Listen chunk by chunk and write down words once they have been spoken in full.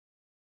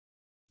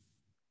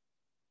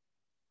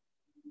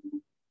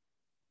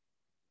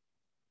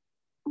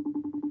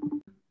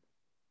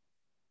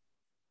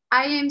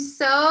I am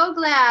so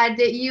glad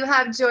that you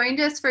have joined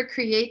us for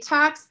Create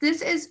Talks.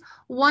 This is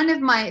one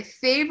of my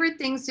favorite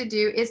things to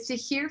do is to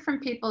hear from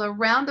people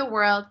around the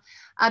world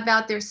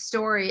about their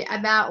story,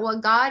 about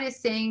what God is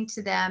saying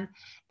to them,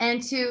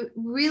 and to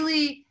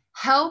really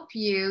help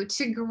you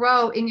to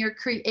grow in your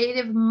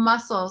creative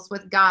muscles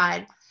with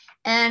God.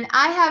 And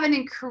I have an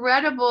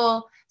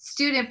incredible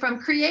student from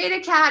Create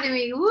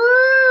Academy.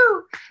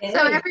 Woo! Hey.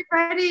 So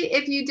everybody,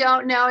 if you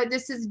don't know it,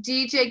 this is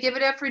DJ. Give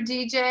it up for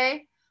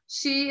DJ.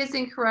 She is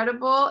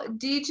incredible.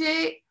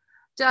 DJ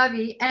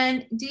Dovey.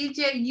 And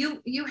DJ,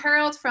 you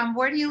hailed from,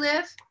 where do you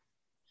live?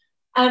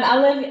 I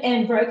live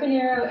in Broken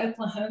Arrow,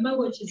 Oklahoma,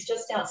 which is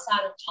just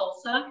outside of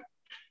Tulsa.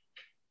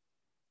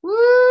 Woo!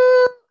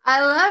 I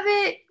love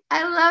it.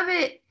 I love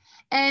it.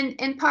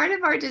 And part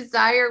of our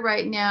desire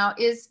right now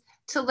is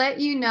to let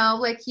you know,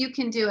 like, you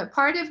can do it.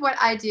 Part of what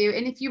I do,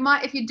 and if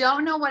you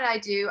don't know what I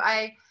do,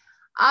 I've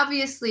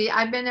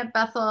been at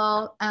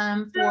Bethel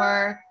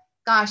for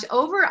gosh,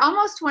 over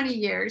almost 20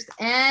 years,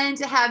 and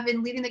have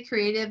been leading the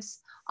creatives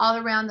all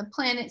around the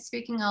planet,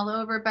 speaking all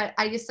over. But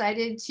I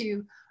decided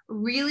to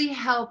really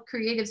help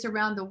creatives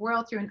around the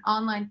world through an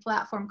online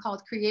platform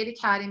called Create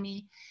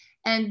Academy.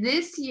 And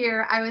this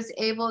year, I was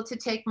able to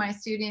take my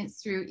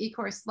students through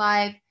eCourse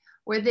Live,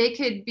 where they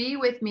could be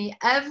with me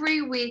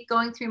every week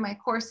going through my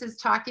courses,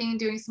 talking,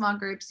 doing small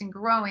groups, and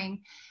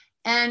growing.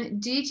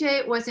 And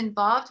DJ was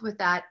involved with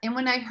that. And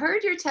when I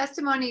heard your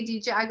testimony,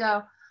 DJ, I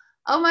go,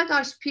 oh my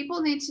gosh, people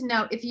need to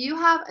know, if you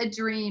have a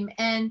dream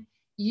and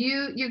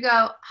you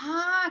go,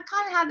 I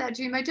kind of have that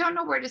dream, I don't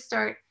know where to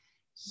start,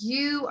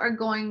 you are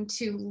going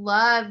to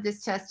love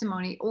this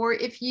testimony. Or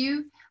if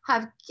you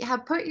have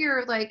put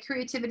your like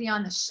creativity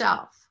on the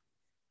shelf,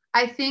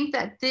 I think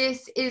that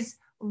this is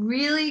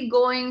really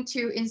going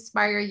to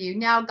inspire you.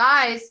 Now,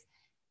 guys,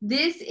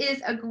 this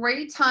is a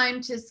great time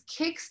to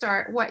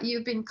kickstart what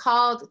you've been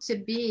called to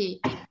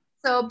be.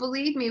 So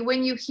believe me,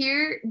 when you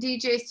hear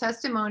DJ's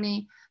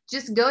testimony,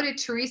 just go to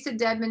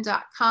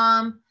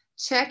teresadedman.com,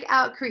 check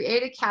out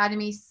Create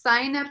Academy,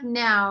 sign up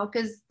now,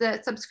 because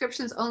the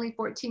subscription is only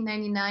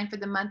 $14.99 for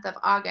the month of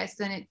August,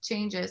 then it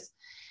changes.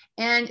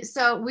 And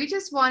so we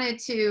just wanted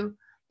to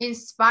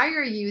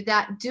inspire you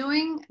that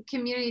doing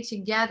community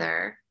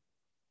together,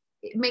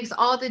 it makes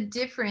all the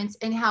difference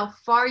in how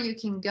far you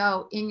can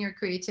go in your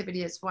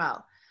creativity as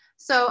well.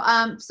 So,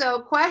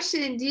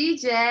 question,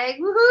 DJ,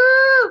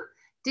 woohoo!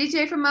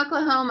 DJ from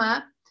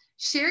Oklahoma,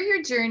 share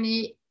your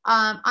journey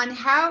on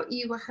how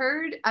you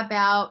heard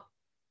about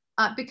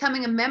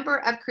becoming a member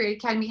of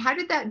Create Academy. How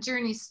did that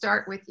journey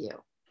start with you?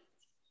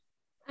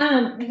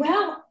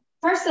 Well,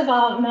 first of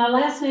all, my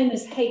last name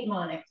is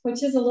Hatemonic,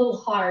 which is a little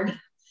hard.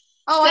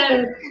 Oh, so, I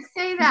didn't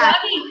say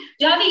that.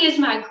 Dovey is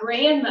my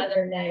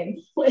grandmother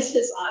name, which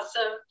is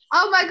awesome.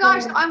 Oh my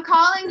gosh, I'm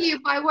calling you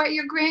by what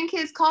your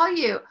grandkids call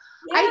you.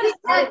 Yes,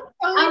 I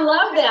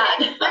love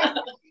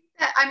that.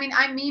 I mean,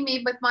 I'm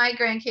Mimi with my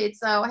grandkids,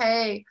 so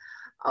hey.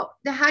 Oh,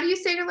 how do you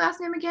say your last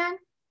name again?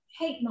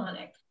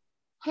 Hatemonic.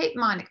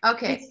 Hatemonic.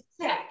 Okay. It's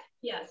tech.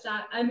 Yes,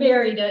 I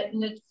married it,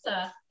 and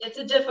it's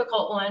a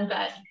difficult one,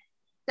 but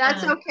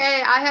that's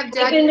okay. I've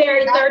been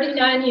married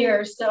 39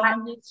 years, so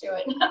I'm used to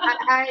it.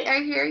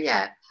 I hear you.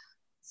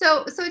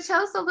 So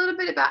tell us a little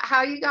bit about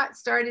how you got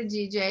started,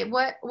 DJ.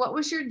 What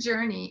was your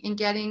journey in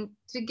getting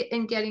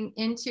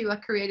into a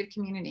creative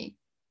community?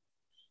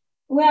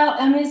 Well,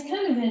 I mean, it's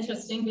kind of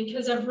interesting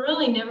because I've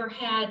really never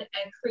had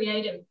a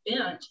creative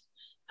bent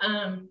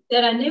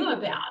that I knew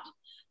about.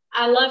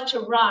 I love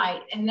to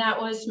write, and that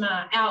was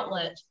my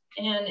outlet,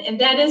 and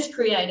that is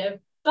creative.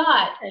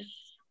 But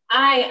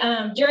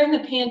I, during the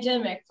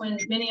pandemic, when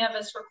many of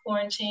us were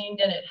quarantined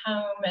and at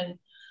home and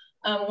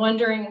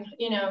wondering,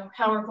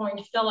 how we're going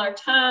to fill our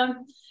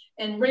time,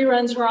 and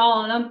reruns were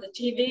all on the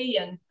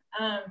TV, and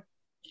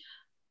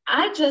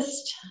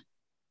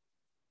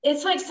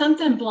it's like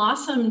something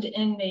blossomed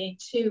in me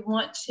to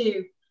want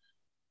to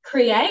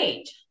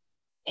create.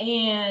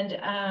 And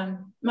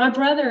my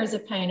brother is a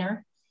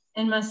painter,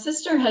 and my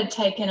sister had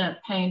taken up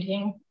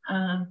painting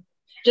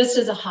just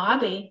as a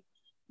hobby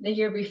the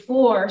year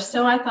before.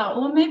 So I thought,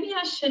 well, maybe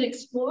I should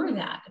explore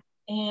that.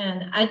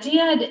 And I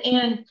did.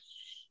 And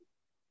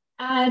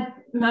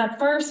my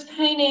first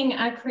painting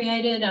I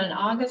created on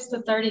August the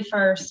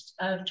 31st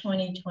of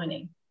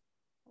 2020.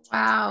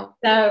 Wow.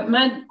 So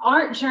my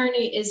art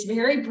journey is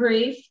very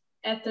brief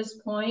at this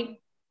point,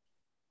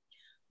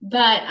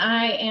 but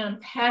I am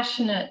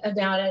passionate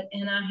about it.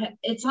 And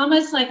it's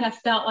almost like I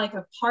felt like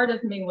a part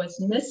of me was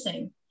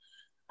missing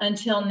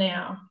until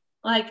now.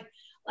 Like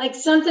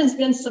something's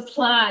been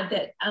supplied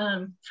that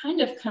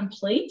kind of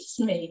completes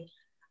me,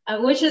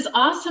 which is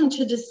awesome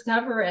to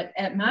discover it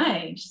at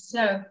my age.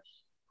 So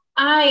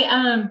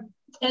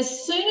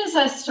as soon as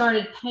I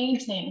started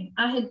painting,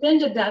 I had been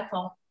to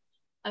Bethel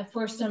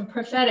for some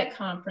prophetic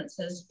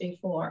conferences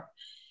before.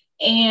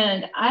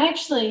 And I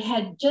actually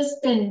had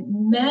just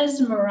been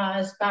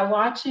mesmerized by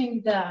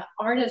watching the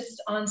artists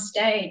on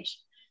stage,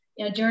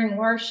 during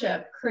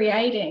worship,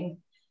 creating.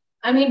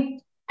 I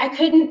mean, I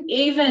couldn't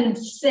even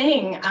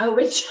sing. I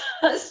would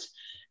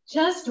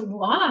just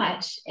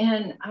watch,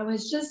 and I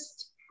was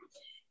just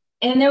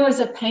And there was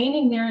a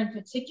painting there in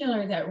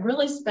particular that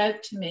really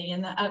spoke to me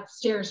in the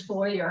upstairs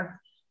foyer.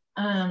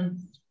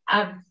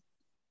 I've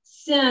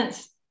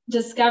since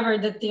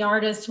discovered that the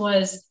artist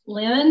was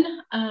Lynn.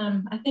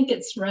 I think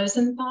it's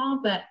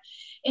Rosenthal, but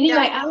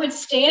anyway, I would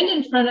stand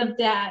in front of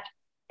that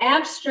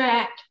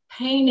abstract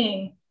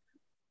painting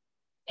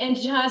and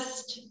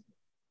just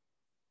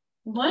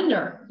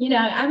wonder,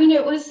 I mean,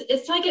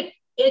 it's like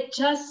it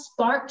just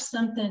sparked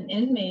something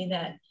in me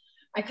that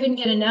I couldn't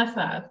get enough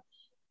of.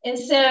 And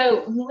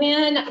so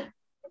when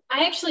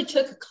I actually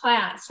took a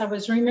class, I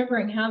was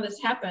remembering how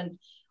this happened.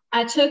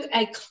 I took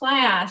a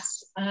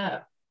class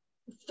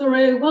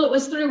it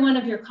was through one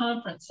of your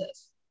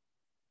conferences.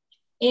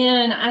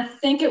 And I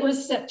think it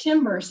was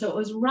September. So it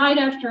was right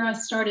after I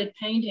started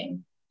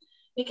painting,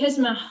 because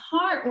my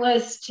heart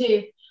was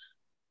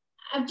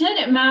I've done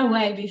it my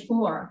way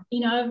before.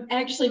 I've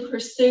actually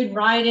pursued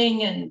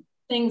writing and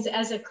things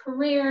as a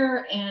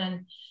career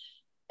and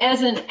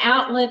as an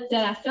outlet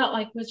that I felt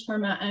like was for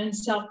my own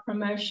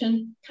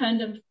self-promotion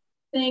kind of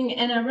thing.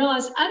 And I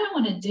realized I don't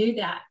want to do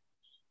that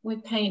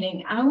with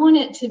painting. I want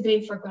it to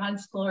be for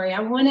God's glory.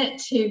 I want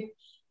it to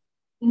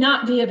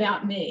not be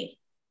about me.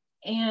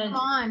 And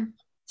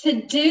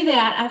to do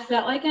that, I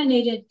felt like I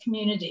needed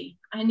community.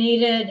 I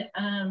needed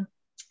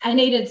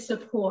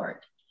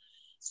support.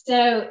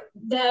 So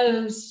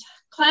those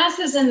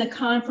classes in the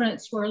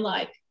conference were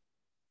like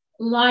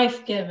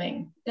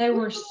life-giving. They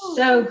were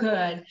so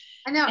good.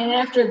 I know. And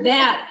after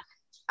that,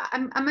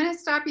 I'm going to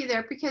stop you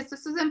there because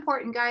this is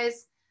important,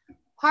 guys.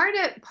 Part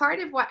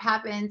of what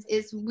happens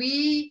is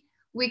we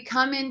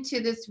come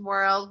into this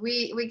world,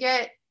 we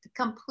get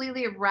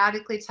completely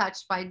radically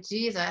touched by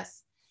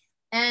Jesus,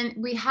 and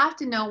we have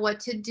to know what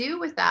to do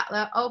with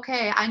that.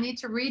 Okay, I need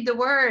to read the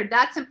word.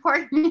 That's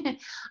important.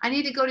 I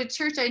need to go to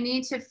church. I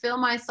need to fill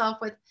myself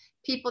with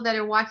people that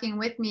are walking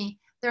with me.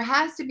 There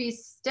has to be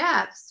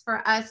steps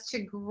for us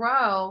to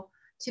grow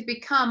to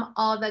become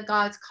all that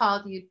God's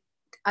called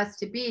us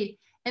to be.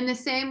 In the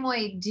same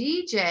way,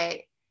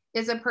 DJ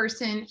is a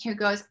person who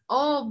goes,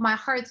 oh, my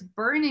heart's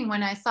burning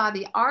when I saw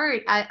the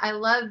art. I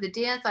love the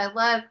dance. I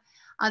love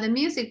the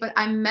music, but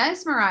I'm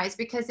mesmerized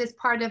because it's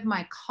part of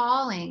my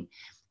calling.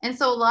 And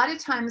so a lot of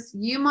times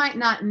you might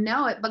not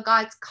know it, but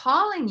God's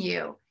calling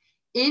you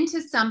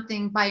into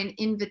something by an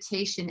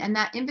invitation. And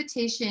that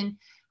invitation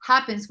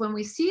happens when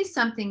we see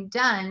something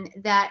done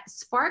that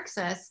sparks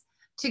us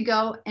to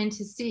go and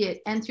to see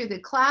it. And through the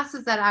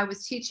classes that I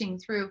was teaching,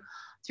 through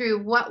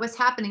what was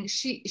happening,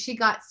 she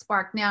got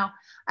sparked. Now,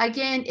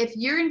 again, if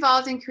you're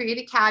involved in Create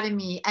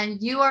Academy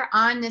and you are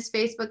on this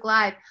Facebook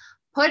Live,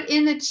 put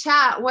in the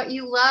chat what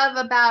you love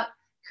about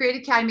Create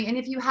Academy. And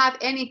if you have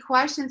any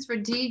questions for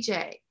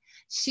DJ,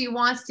 she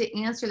wants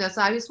to answer those.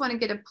 So I just want to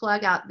get a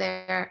plug out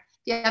there.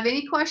 If you have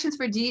any questions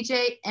for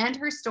DJ and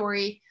her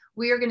story,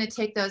 we are going to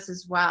take those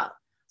as well.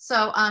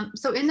 So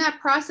in that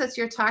process,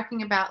 you're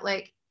talking about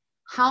like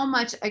how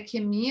much a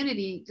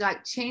community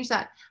like changed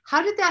that.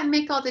 How did that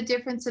make all the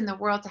difference in the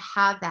world to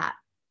have that?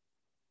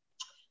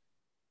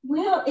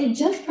 Well, it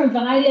just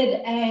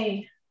provided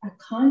a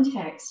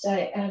context,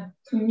 a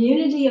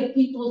community of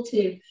people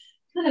to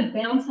kind of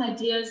bounce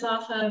ideas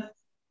off of.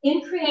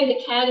 In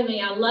Create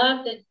Academy, I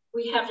love that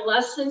we have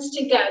lessons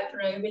to go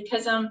through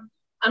because I'm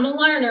a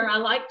learner. I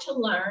like to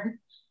learn,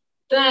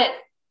 but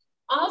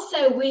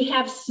also we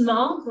have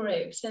small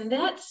groups, and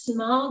that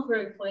small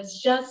group was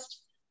just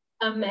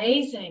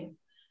amazing.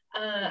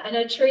 I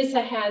know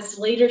Teresa has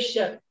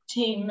leadership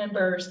team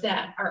members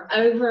that are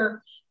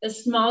over the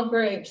small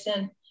groups,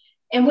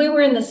 and we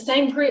were in the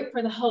same group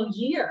for the whole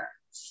year.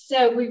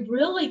 So we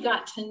really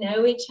got to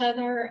know each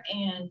other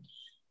and,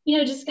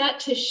 just got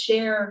to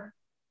share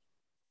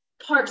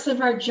parts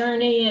of our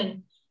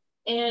journey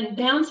and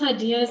bounce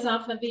ideas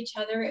off of each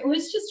other. It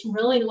was just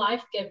really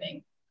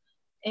life-giving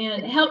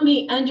and helped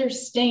me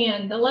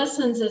understand the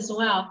lessons as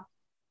well.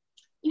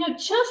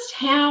 Just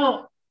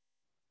how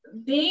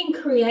being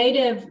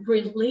creative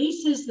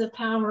releases the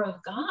power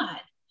of God.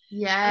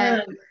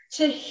 Yeah.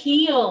 To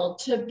heal,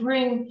 to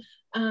bring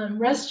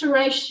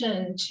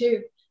restoration,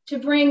 to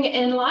bring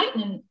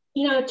enlightenment,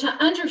 to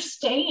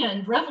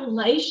understand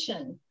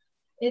revelation.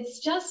 It's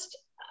just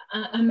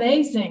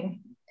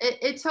amazing.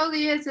 It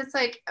totally is. It's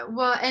like,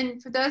 well,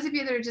 and for those of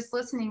you that are just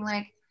listening,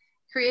 like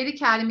Create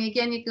Academy,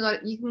 again, you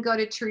can go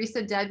to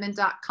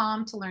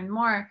teresadedman.com to learn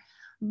more.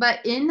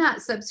 But in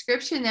that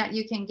subscription that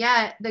you can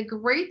get, the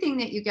great thing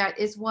that you get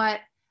is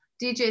what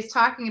DJ is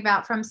talking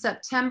about from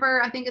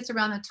September. I think it's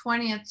around the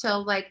 20th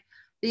till like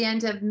the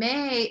end of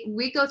May.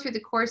 We go through the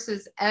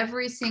courses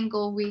every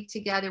single week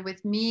together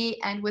with me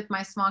and with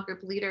my small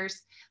group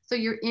leaders. So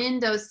you're in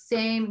those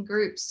same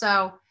groups.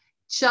 So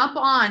jump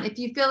on. If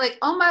you feel like,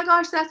 oh my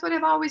gosh, that's what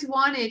I've always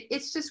wanted.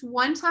 It's just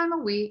one time a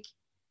week.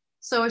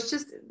 So it's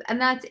just,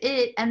 and that's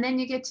it. And then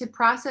you get to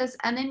process,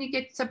 and then you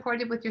get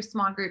supported with your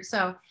small group.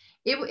 So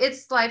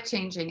it's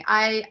life-changing.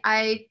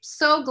 I'm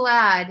so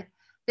glad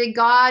that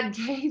God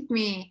gave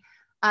me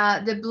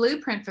the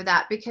blueprint for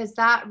that, because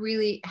that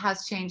really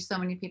has changed so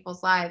many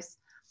people's lives.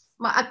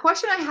 A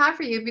question I have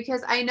for you,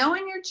 because I know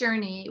in your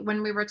journey,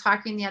 when we were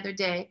talking the other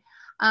day,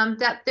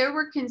 that there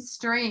were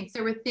constraints,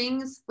 there were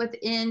things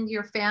within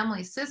your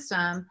family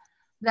system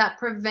that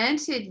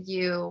prevented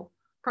you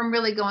from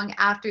really going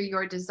after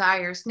your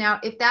desires. Now,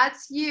 if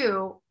that's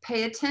you,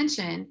 pay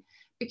attention,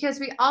 because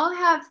we all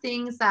have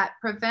things that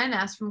prevent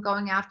us from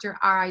going after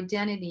our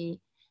identity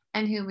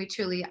and who we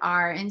truly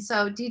are. And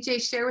so,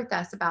 DJ, share with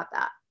us about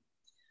that.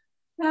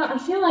 Well, I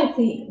feel like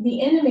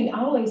the enemy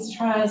always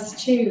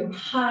tries to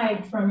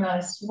hide from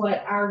us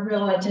what our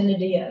real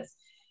identity is.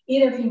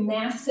 Either he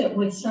masks it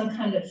with some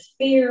kind of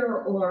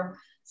fear or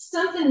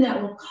something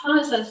that will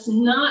cause us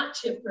not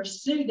to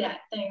pursue that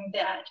thing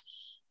that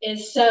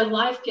is so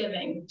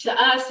life-giving to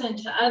us and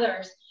to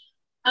others.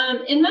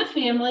 In my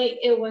family,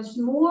 it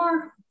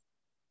wasn't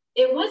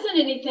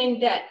anything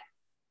that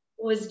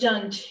was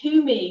done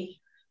to me.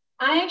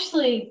 I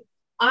actually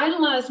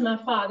idolized my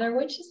father,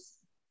 which is,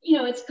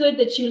 it's good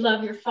that you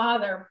love your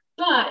father,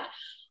 but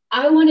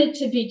I wanted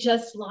to be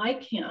just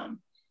like him.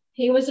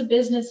 He was a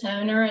business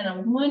owner and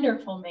a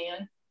wonderful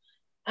man.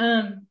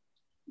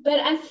 But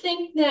I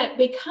think that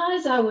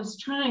because I was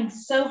trying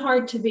so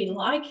hard to be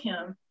like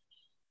him,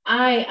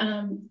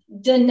 I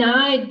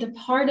denied the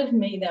part of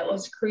me that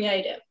was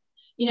creative.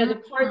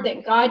 The part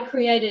that God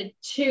created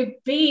to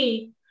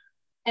be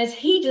as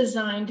he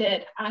designed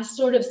it. I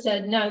sort of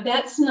said, no,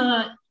 that's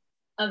not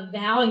a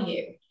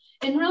value.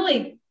 And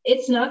really,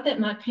 it's not that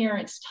my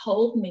parents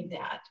told me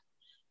that.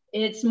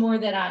 It's more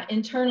that I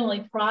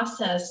internally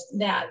processed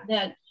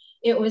that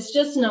it was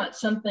just not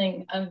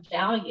something of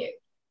value.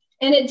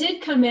 And it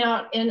did come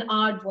out in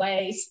odd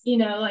ways.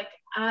 Like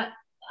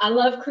I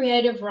love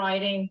creative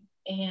writing,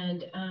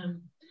 and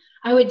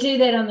I would do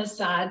that on the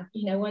side,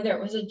 whether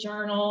it was a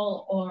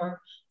journal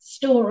or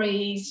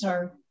stories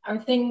or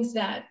things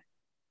that,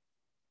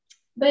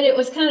 but it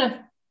was kind of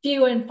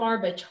few and far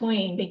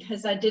between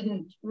because I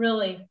didn't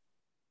really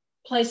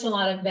place a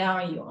lot of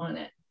value on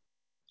it.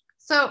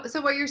 So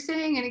what you're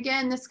saying, and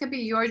again, this could be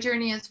your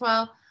journey as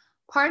well.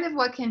 Part of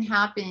what can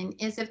happen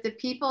is if the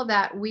people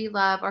that we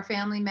love, our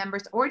family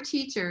members or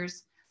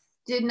teachers,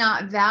 did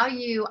not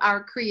value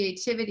our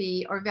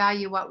creativity or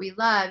value what we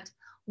loved,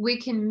 we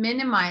can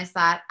minimize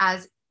that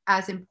as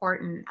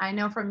important. I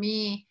know for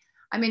me,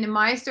 in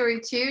my story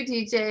too,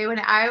 DJ, when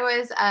I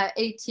was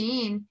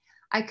 18,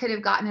 I could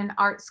have gotten an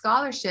art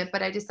scholarship,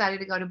 but I decided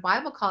to go to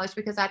Bible college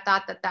because I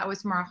thought that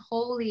was more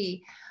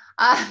holy.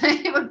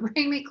 It would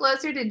bring me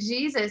closer to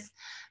Jesus,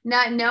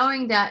 not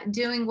knowing that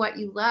doing what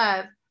you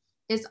love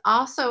is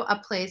also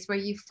a place where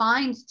you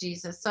find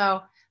Jesus.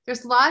 So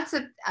there's lots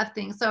of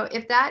things. So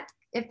if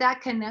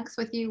that connects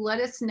with you, let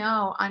us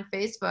know on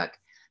Facebook,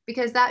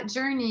 because that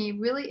journey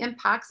really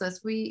impacts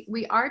us.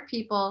 We are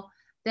people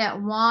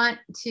that want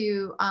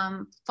to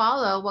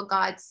follow what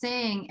God's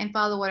saying and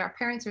follow what our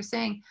parents are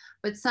saying.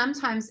 But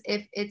sometimes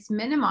if it's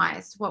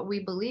minimized what we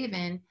believe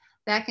in,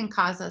 that can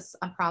cause us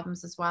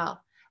problems as well.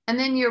 And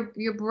then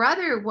your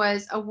brother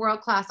was a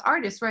world-class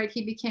artist, right?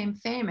 He became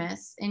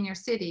famous in your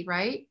city,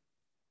 right?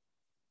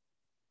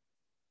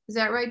 Is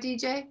that right,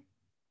 DJ?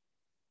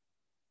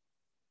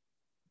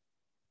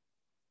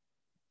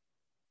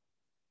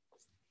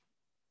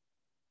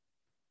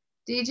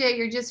 DJ,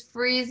 you're just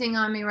freezing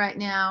on me right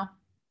now.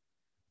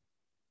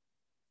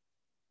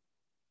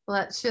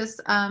 Let's just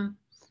a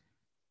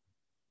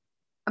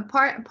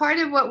part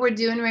of what we're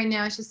doing right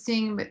now is just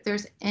seeing if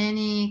there's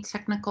any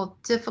technical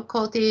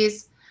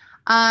difficulties.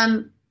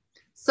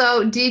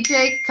 So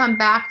DJ, come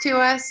back to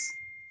us.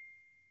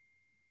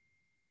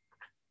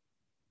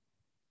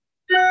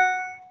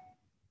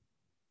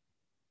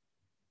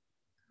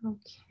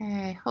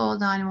 Okay,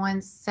 hold on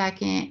 1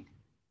 second.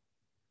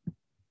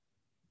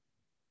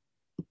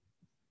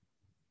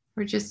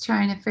 We're just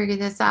trying to figure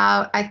this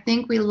out. I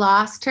think we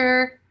lost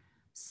her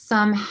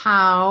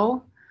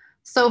somehow.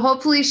 So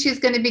hopefully she's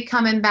going to be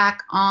coming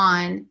back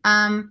on.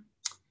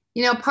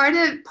 Part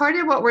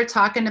of what we're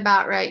talking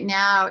about right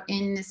now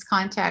in this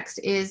context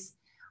is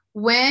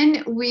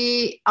when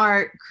we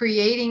are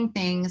creating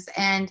things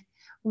and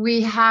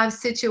we have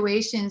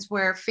situations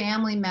where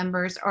family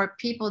members or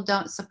people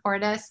don't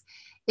support us,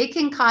 it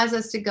can cause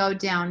us to go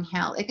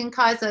downhill. It can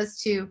cause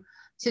us to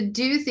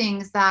do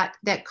things that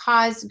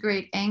cause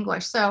great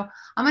anguish. So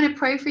I'm going to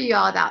pray for you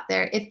all out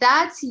there. If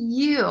that's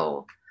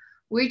you,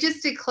 we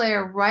just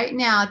declare right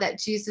now that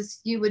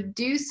Jesus, you would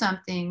do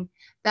something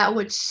that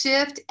would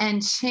shift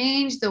and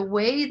change the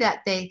way that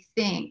they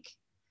think,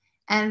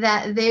 and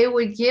that they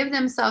would give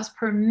themselves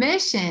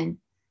permission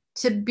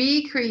to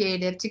be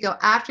creative, to go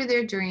after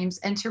their dreams,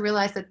 and to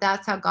realize that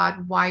that's how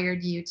God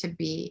wired you to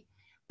be.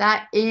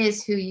 That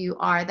is who you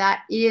are.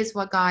 That is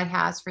what God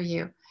has for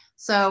you.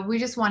 So we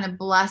just want to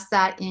bless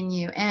that in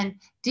you. And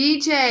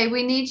DJ,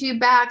 we need you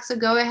back. So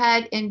go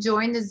ahead and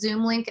join the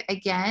Zoom link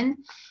again,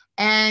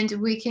 and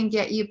we can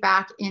get you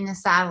back in the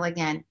saddle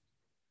again.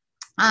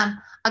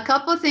 A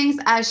couple of things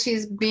as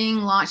she's being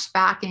launched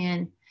back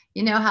in,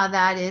 you know how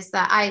that is,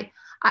 that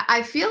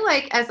I feel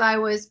like as I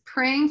was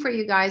praying for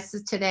you guys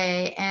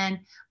today, and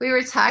we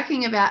were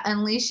talking about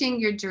unleashing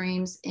your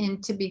dreams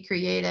to be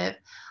creative,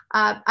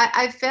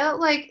 I felt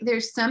like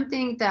there's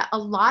something that a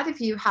lot of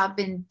you have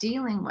been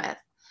dealing with.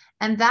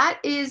 And that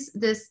is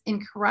this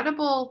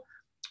incredible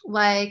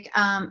like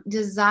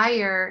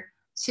desire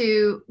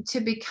to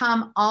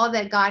become all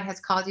that God has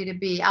called you to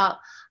be. I'll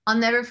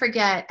never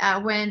forget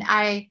when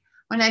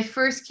I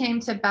first came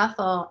to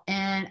Bethel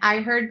and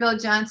I heard Bill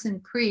Johnson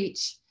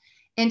preach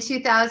in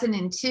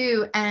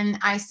 2002, and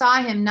I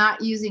saw him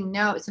not using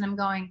notes, and I'm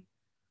going,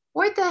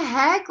 what the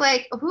heck?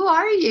 Like, who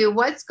are you?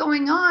 What's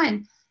going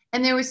on?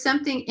 And there was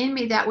something in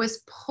me that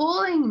was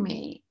pulling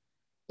me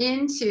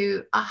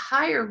into a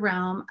higher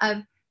realm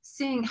of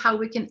seeing how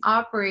we can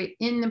operate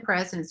in the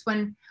presence.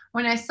 When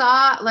I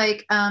saw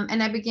like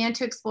and I began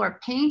to explore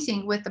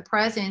painting with the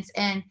presence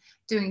and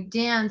doing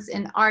dance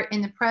and art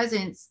in the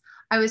presence,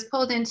 I was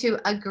pulled into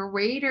a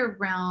greater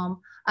realm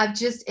of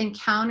just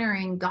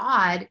encountering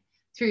God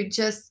through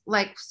just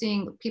like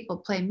seeing people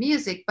play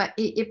music. But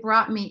it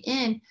brought me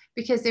in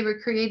because they were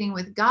creating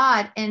with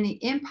God, and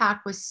the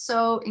impact was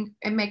so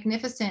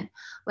magnificent,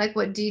 like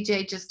what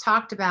DJ just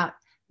talked about.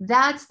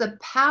 That's the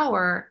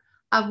power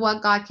of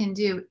what God can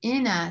do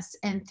in us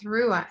and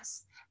through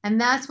us.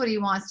 And that's what he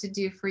wants to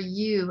do for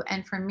you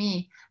and for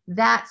me.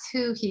 That's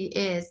who he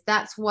is.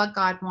 That's what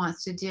God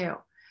wants to do.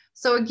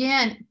 So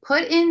again,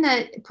 put in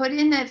the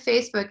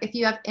Facebook if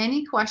you have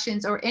any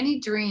questions or any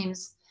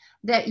dreams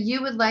that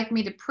you would like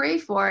me to pray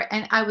for,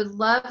 and I would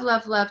love,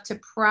 love, love to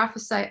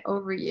prophesy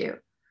over you.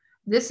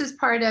 This is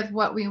part of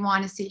what we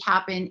want to see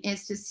happen,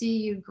 is to see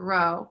you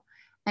grow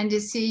and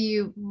to see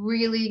you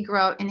really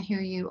grow in who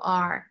you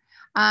are.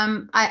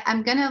 I'm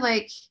gonna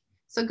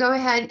so go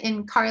ahead,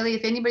 and Carly,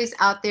 if anybody's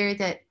out there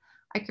that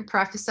I could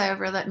prophesy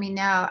over, let me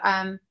know.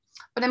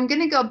 But I'm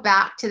gonna go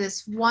back to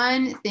this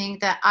one thing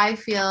that I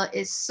feel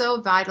is so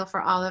vital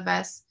for all of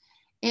us.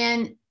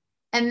 And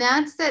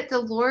that's that the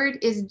Lord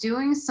is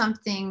doing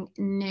something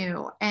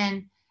new.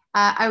 And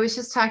I was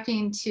just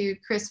talking to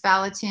Chris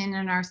Valentin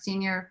and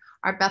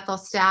our Bethel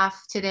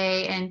staff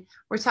today, and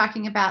we're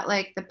talking about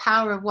like the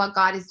power of what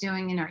God is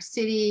doing in our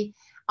city,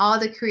 all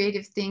the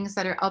creative things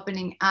that are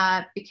opening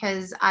up,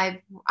 because I've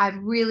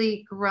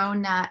really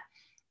grown that.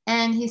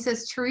 And he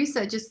says,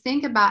 Teresa, just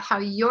think about how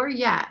your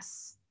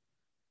yes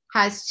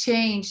has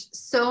changed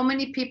so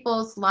many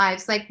people's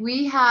lives. Like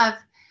we have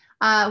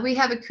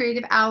a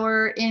creative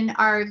hour in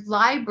our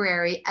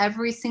library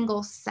every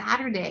single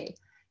Saturday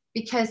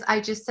because I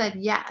just said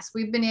yes.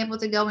 We've been able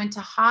to go into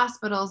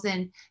hospitals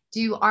and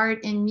do art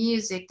and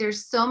music.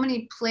 There's so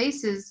many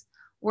places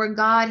where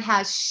God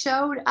has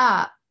showed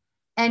up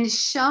and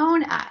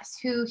shown us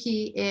who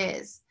he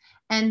is.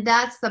 And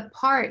that's the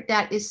part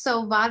that is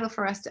so vital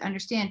for us to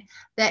understand,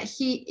 that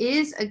he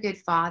is a good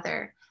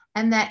father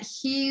and that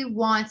he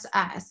wants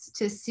us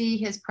to see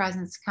his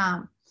presence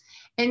come.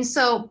 And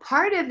so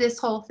part of this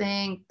whole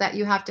thing that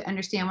you have to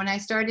understand, when I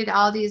started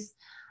all these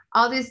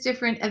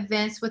different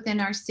events within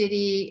our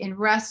city, in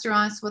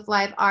restaurants with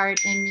live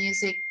art and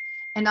music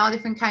and all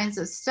different kinds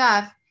of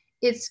stuff,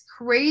 it's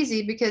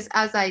crazy because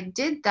as I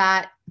did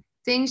that,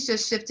 things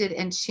just shifted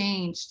and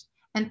changed,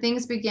 and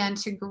things began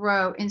to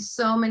grow in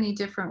so many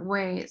different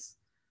ways.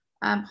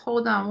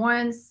 Hold on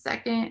one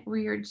second.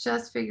 We are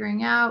just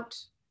figuring out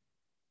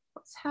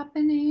what's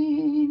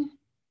happening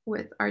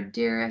with our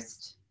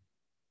dearest.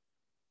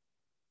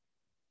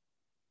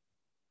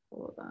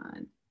 Hold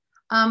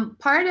on.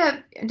 Part of,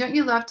 don't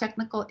you love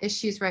technical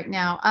issues right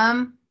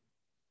now?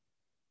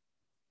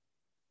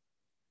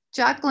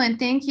 Jacqueline,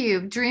 thank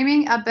you.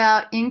 Dreaming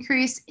about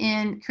increase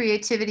in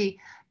creativity.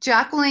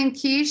 Jacqueline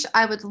Quiche,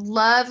 I would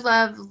love,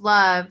 love,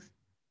 love.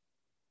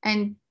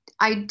 And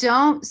I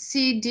don't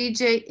see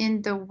DJ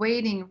in the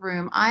waiting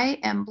room. I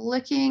am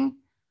looking,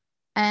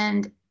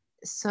 and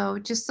so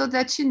just so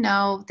that you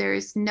know,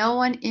 there's no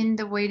one in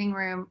the waiting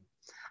room.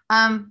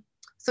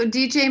 So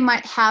DJ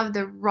might have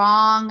the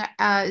wrong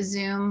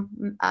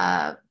Zoom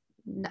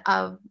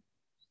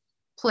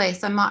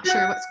place. I'm not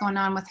sure what's going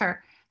on with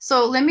her.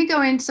 So let me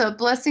go into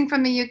Blessing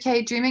from the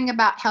UK, dreaming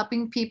about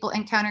helping people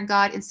encounter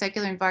God in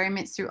secular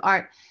environments through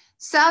art.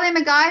 Sally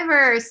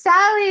MacGyver.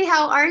 Sally,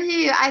 how are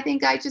you? I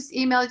think I just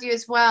emailed you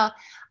as well.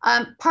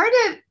 I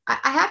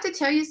have to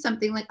tell you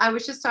something. Like I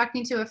was just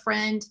talking to a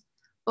friend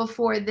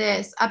before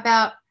this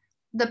about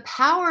the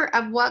power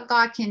of what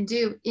God can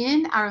do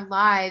in our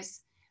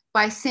lives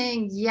by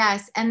saying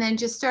yes, and then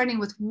just starting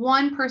with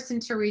one person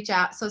to reach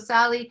out. So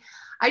Sally,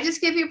 I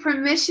just give you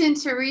permission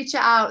to reach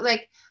out.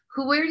 Like,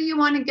 where do you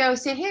want to go?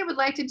 Say, hey, I would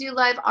like to do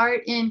live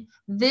art in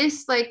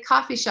this like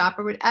coffee shop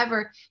or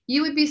whatever.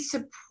 You would be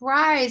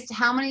surprised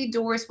how many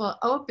doors will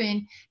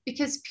open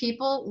because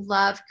people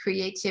love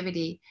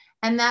creativity.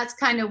 And that's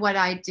kind of what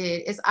I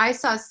did, is I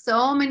saw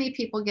so many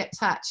people get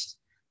touched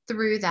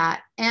through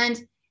that.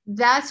 And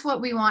that's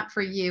what we want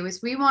for you,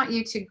 is we want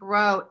you to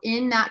grow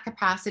in that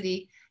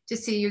capacity to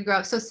see you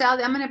grow. So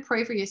Sally, I'm going to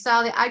pray for you.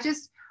 Sally, I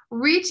just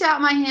reach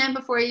out my hand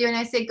before you and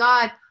I say,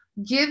 God,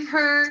 give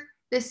her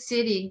the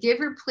city, give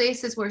her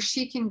places where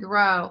she can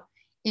grow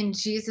in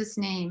Jesus'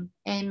 name.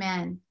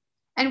 Amen.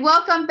 And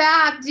welcome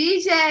back,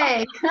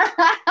 DJ.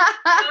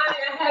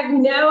 I have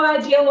no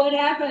idea what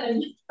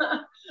happened.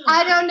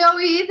 I don't know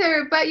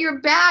either, but you're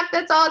back.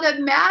 That's all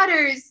that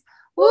matters.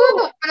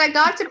 Woo, but I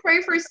got to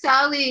pray for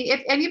Sally.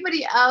 If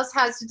anybody else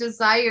has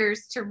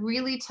desires to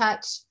really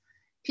touch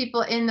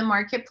people in the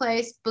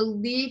marketplace,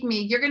 believe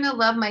me, you're going to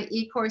love my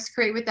e-course,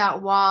 Create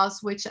Without Walls,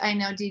 which I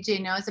know DJ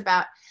knows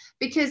about,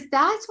 because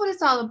that's what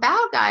it's all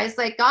about, guys.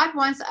 Like, God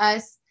wants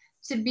us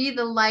to be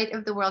the light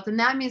of the world. And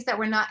that means that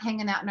we're not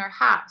hanging out in our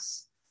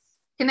house.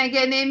 Can I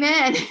get an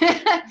amen?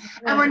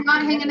 And we're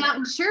not hanging out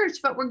in church,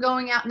 but we're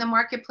going out in the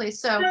marketplace.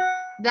 So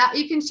that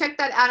you can check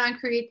that out on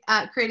Create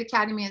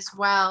Academy as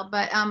well.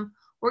 But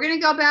we're going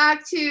to go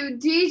back to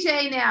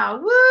DJ now.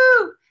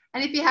 Woo!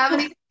 And if you have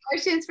any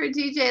questions for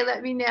DJ,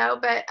 let me know.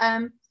 But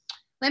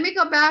let me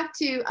go back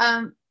to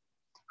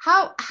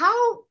how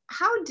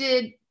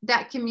did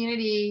that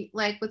community,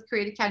 like with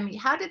Create Academy,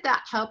 how did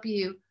that help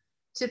you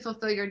to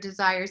fulfill your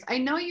desires? I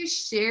know you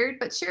shared,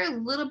 but share a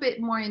little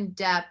bit more in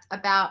depth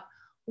about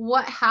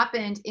what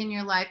happened in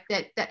your life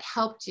that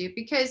helped you.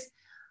 Because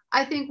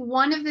I think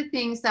one of the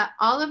things that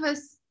all of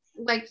us,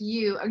 like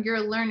you, or you're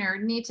a learner,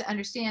 need to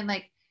understand,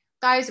 like,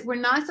 guys, we're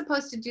not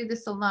supposed to do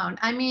this alone.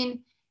 I mean,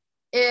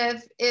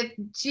 if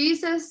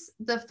Jesus,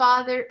 the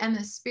Father, and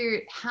the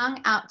Spirit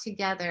hung out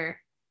together,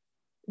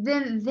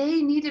 then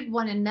they needed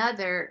one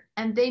another,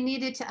 and they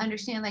needed to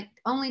understand, like,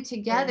 only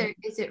together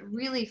is it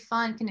really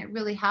fun, can it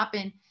really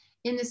happen.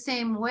 In the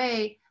same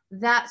way,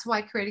 that's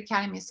why Create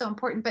Academy is so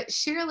important. But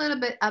share a little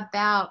bit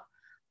about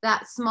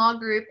that small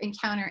group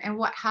encounter and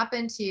what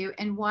happened to you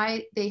and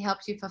why they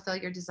helped you fulfill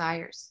your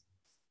desires.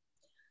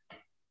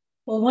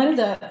 Well, one of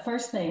the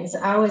first things,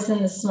 I was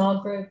in the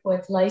small group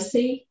with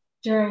Lacey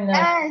during the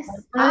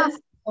conference,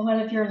 one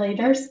of your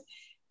leaders.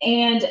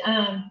 And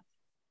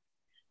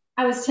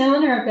I was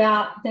telling her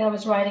about that I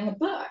was writing a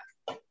book,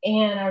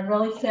 and I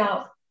really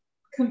felt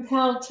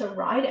compelled to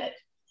write it.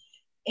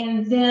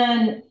 And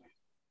then,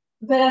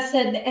 but I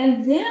said,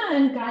 and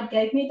then God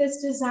gave me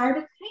this desire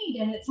to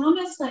paint. And it's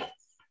almost like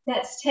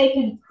that's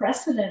taken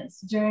precedence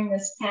during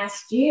this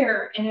past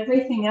year, and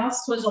everything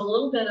else was a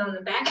little bit on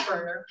the back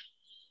burner.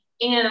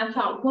 And I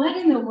thought, what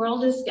in the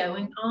world is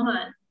going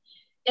on?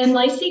 And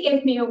Lacey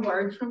gave me a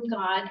word from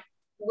God,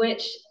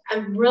 which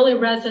really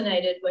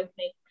resonated with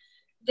me,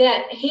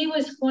 that he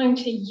was going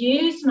to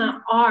use my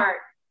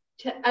art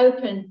to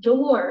open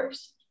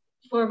doors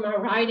for my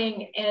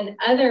writing and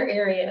other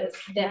areas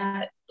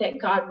that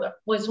God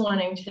was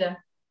wanting to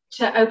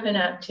open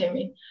up to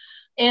me.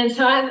 And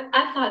so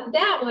I thought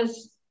that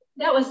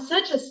was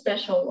such a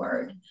special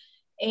word.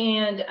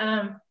 And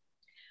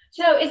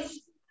so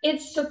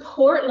it's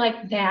support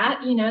like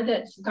that, you know,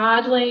 that's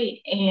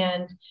godly,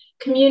 and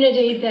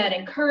community that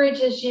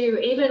encourages you,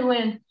 even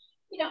when,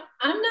 you know,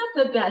 I'm not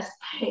the best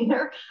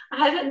painter.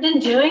 I haven't been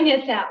doing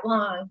it that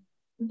long,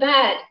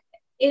 but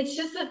it's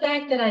just the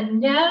fact that I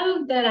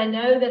know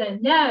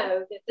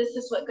that this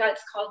is what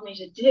God's called me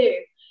to do,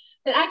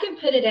 that I can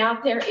put it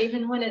out there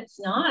even when it's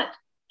not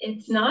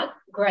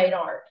great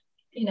art,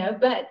 you know,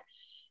 but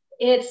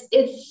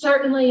it's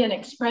certainly an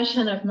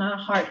expression of my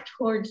heart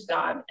towards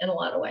God in a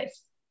lot of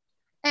ways.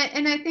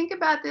 And I think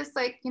about this,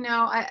 like, you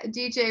know,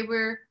 DJ,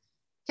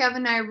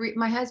 Kevin and I,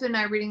 my husband and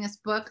I are reading this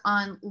book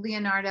on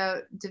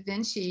Leonardo da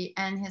Vinci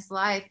and his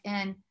life.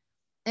 And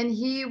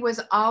he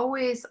was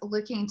always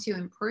looking to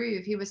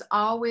improve. He was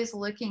always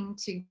looking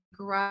to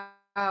grow.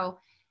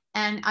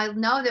 And I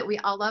know that we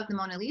all love the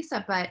Mona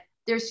Lisa, but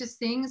there's just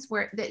things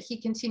that he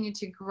continued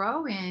to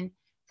grow in,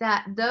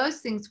 that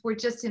those things were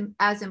just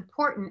as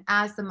important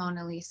as the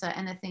Mona Lisa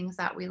and the things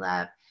that we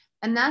love.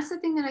 And that's the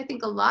thing that I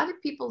think a lot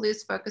of people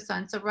lose focus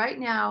on. So right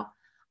now,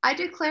 I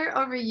declare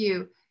over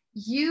you,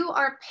 you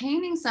are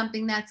painting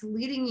something that's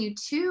leading you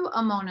to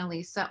a Mona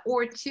Lisa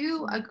or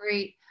to a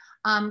great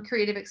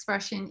creative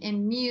expression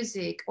in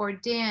music or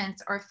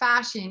dance or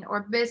fashion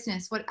or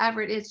business,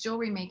 whatever it is,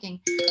 jewelry making,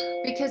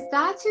 because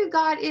that's who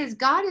God is.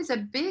 God is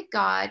a big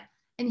God,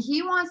 and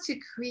he wants to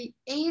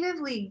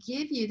creatively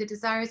give you the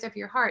desires of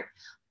your heart,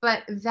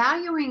 but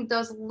valuing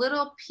those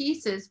little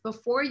pieces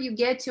before you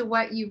get to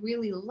what you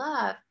really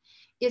love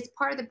is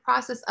part of the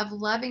process of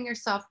loving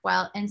yourself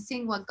well and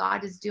seeing what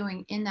God is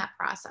doing in that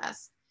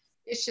process.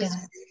 It's just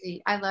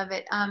crazy. I love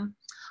it.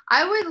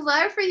 I would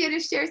love for you to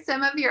share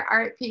some of your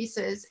art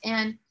pieces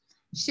and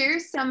share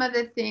some of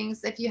the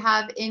things, if you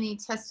have any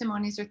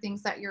testimonies or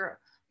things that you're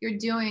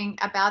doing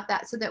about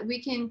that, so that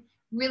we can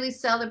really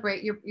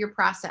celebrate your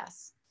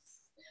process.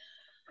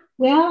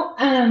 Well,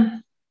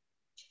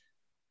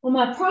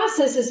 my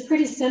process is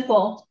pretty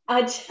simple.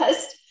 I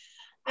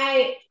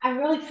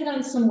really put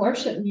on some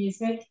worship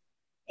music,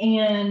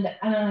 and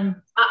I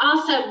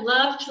also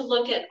love to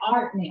look at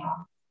art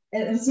now.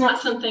 It's not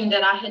something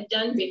that I had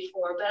done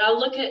before, but I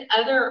look at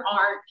other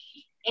art,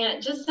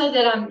 and just so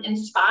that I'm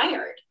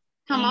inspired.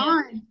 Come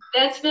on.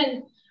 That's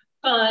been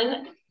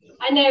fun.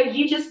 I know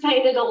you just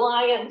painted a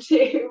lion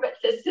too, but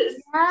this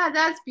is... Yeah,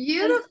 that's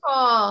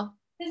beautiful.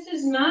 This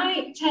is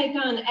my take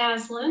on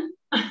Aslan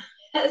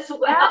as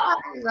well. I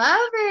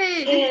love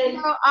it. And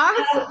it's so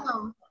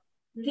awesome.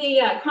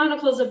 The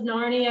Chronicles of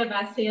Narnia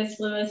by C.S.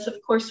 Lewis, of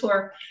course,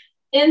 were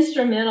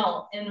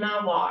instrumental in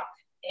my walk.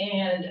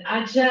 And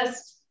I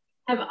just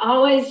have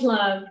always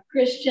loved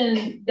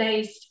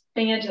Christian-based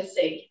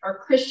fantasy or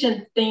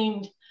Christian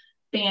themed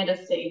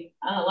fantasy,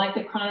 like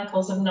the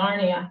Chronicles of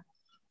Narnia.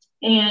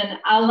 And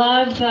I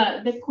love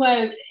the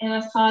quote, and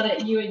I saw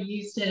that you had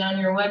used it on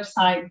your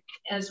website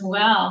as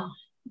well,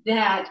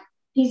 that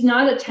he's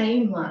not a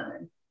tame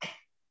lion, but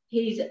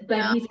he's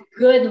a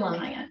good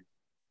lion.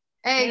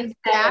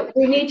 Exactly. And so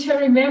we need to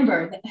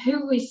remember that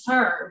who we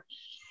serve.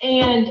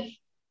 And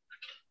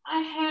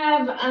I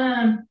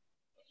have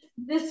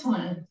this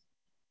one.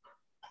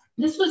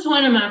 This was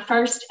one of my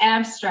first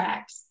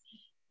abstracts.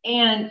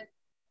 And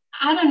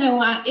I don't know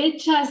why,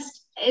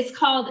 it's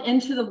called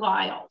Into the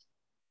Wild.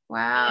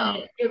 Wow.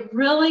 And it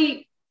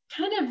really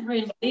kind of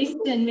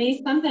released in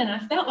me something I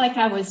felt like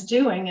I was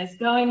doing, is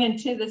going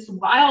into this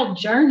wild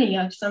journey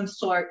of some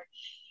sort.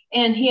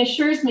 And he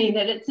assures me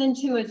that it's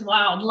into his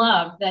wild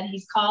love that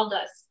he's called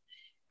us.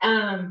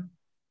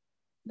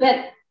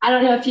 But I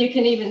don't know if you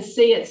can even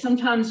see it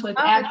sometimes with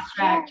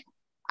abstract.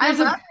 There's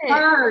a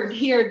bird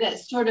here that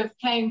sort of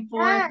came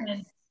forth,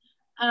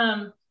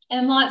 and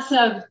lots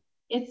of,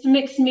 it's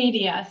mixed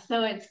media.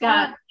 So it's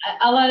got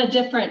a lot of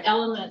different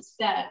elements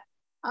that.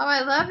 Oh,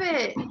 I love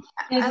it.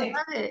 I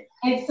love it.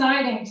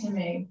 Exciting to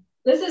me.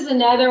 This is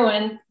another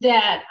one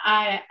that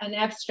an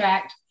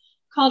abstract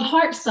called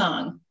Heart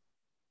Song.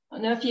 I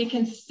don't know if you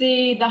can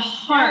see the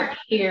heart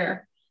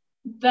here,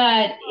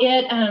 but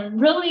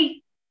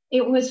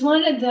it was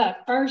one of the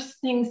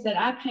first things that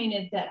I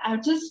painted that I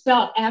just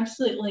felt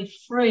absolutely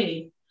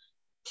free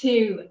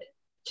to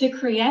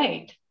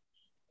create.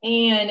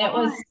 And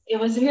it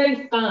was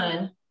very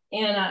fun.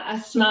 And I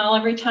smile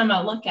every time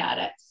I look at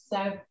it. So.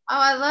 Oh,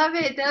 I love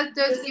it.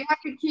 Those you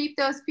have to keep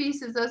those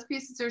pieces. Those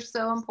pieces are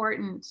so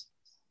important.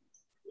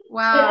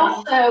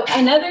 Wow. But also,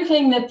 another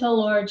thing that the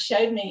Lord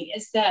showed me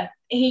is that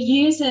he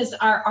uses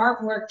our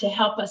artwork to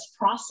help us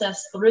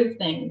process through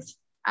things.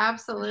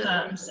 Absolutely.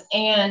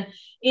 And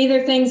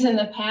either things in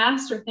the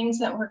past or things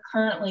that we're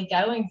currently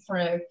going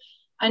through.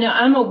 I know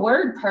I'm a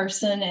word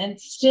person,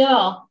 and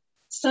still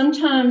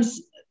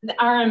sometimes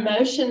our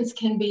emotions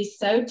can be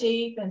so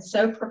deep and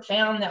so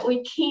profound that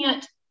we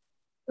can't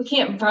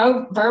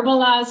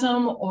verbalize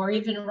them or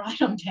even write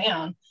them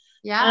down.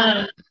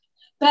 Yeah.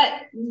 But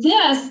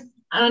this,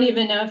 I don't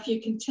even know if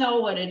you can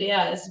tell what it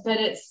is, but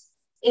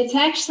it's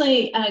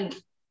actually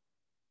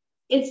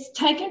it's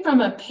taken from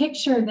a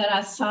picture that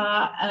I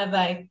saw of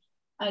a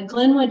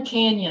Glenwood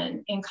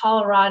Canyon in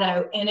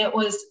Colorado, and it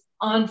was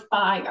on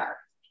fire.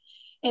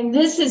 And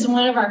this is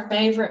one of our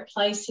favorite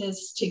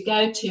places to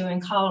go to in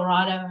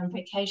Colorado on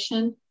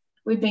vacation.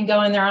 We've been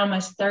going there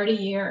almost 30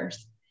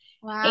 years.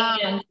 Wow.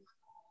 And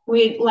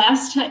we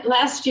last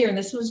year,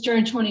 this was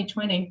during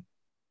 2020,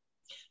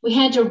 we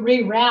had to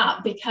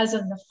reroute because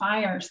of the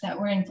fires that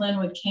were in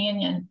Glenwood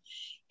Canyon.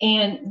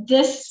 And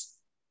this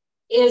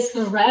is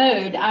the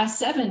road,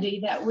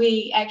 I-70, that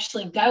we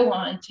actually go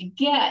on to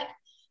get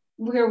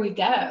where we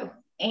go.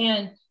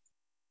 And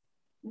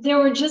there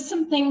were just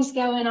some things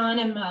going on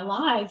in my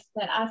life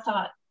that I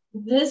thought,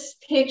 this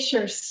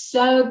picture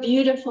so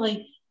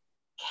beautifully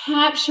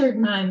captured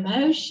my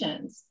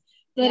emotions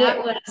that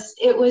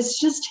it was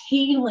just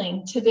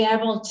healing to be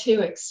able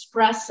to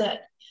express it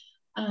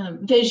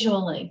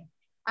visually.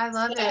 I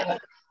love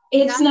it.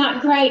 It's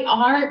not great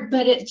art,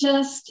 but it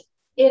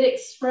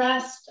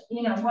expressed,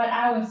 what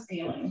I was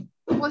feeling.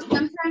 Well,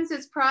 sometimes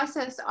it's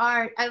process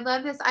art. I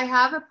love this. I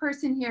have a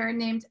person here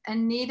named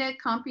Anita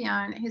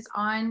Compion, who's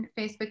on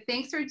Facebook.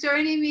 Thanks for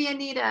joining me,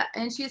 Anita.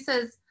 And she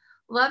says,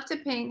 love to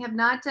paint, have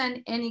not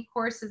done any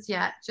courses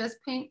yet, just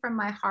paint from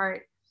my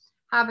heart.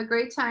 Have a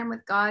great time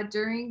with God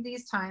during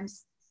these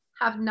times.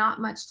 Have not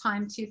much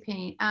time to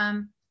paint.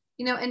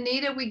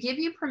 Anita, we give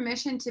you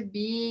permission to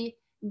be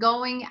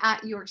going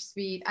at your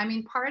speed. I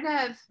mean, part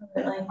of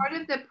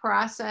the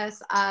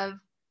process of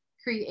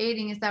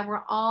creating is that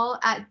we're all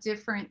at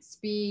different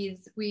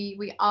speeds.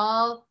 We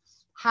all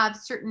have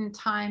certain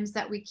times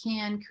that we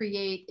can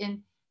create,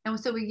 and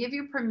so we give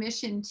you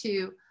permission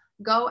to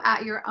go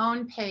at your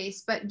own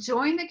pace, but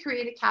join the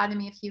Create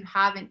Academy if you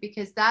haven't,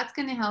 because that's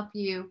going to help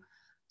you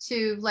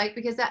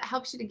because that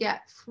helps you to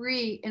get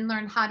free and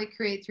learn how to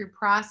create through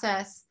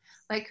process,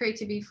 like Create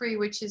to Be Free,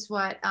 which is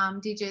what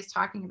DJ is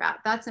talking about.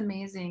 That's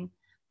amazing.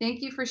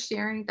 Thank you for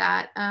sharing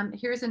that.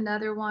 Here's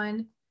another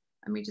one.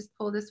 Let me just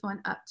pull this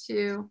one up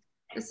too.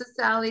 This is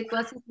Sally,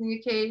 Blessings in the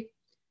UK,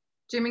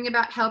 dreaming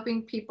about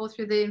helping people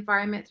through the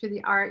environment, through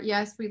the art.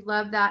 Yes, we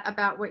love that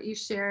about what you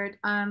shared.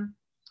 And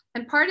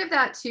part of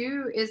that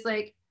too is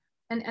like,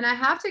 and I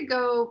have to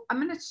go, I'm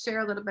going to share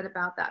a little bit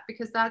about that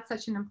because that's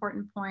such an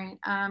important point.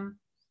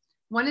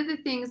 One of the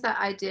things that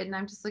I did, and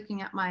I'm just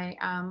looking at my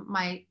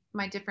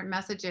my different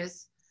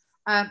messages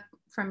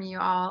from you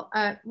all.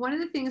 One of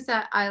the things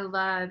that I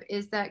love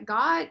is that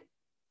God,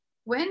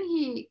 when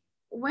he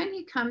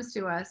comes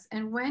to us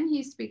and when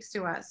he speaks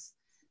to us,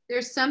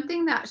 there's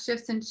something that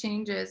shifts and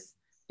changes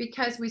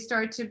because we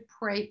start to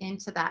pray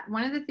into that.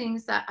 One of the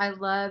things that I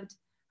loved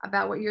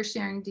about what you're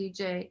sharing,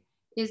 DJ,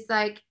 is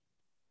like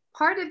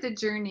part of the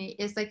journey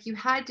is like you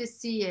had to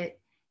see it,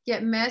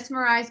 get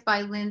mesmerized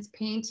by Lynn's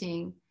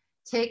painting,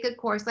 take a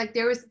course. Like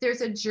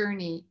there's a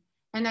journey.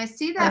 And I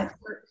see Right. that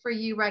for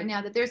you right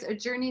now, that there's a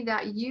journey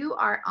that you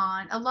are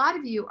on. A lot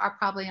of you are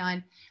probably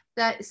on,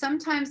 that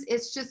sometimes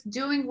it's just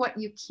doing what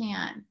you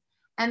can.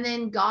 And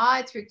then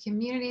God, through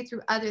community,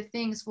 through other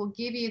things, will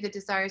give you the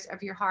desires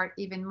of your heart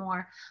even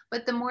more.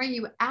 But the more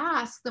you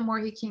ask, the more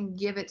He can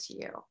give it to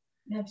you.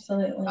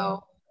 Absolutely.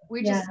 So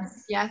we just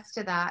say yes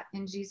to that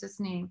in Jesus'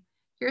 name.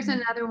 Here's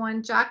another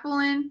one.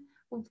 Jacqueline,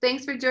 well,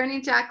 thanks for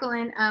joining,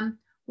 Jacqueline.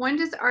 When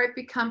does art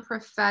become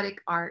prophetic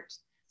art?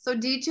 So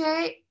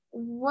DJ,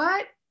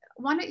 why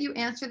don't you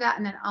answer that,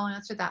 and then I'll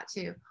answer that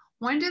too.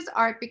 When does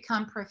art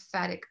become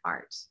prophetic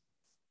art?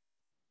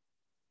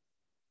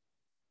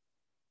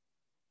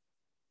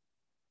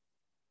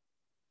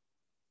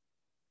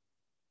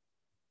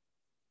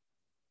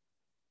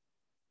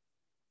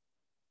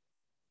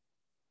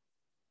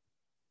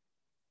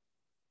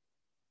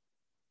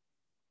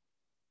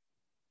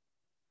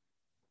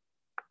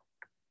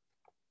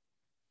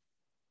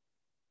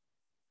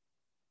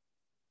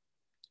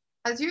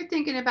 As you're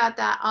thinking about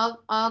that,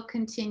 I'll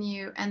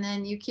continue, and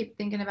then you keep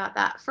thinking about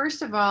that.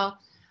 First of all,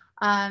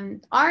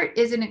 art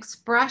is an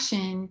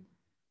expression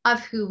of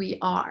who we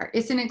are.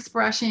 It's an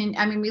expression.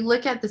 I mean, we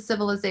look at the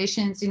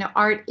civilizations.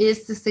 Art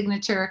is the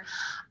signature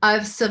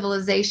of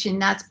civilization.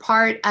 That's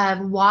part of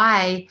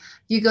why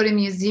you go to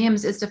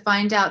museums, is to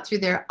find out through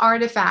their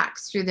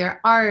artifacts, through their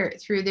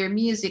art, through their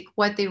music,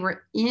 what they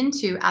were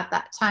into at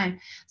that time.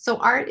 So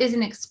art is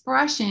an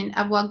expression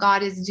of what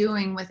God is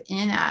doing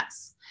within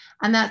us.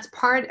 And that's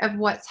part of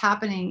what's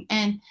happening.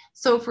 And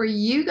so for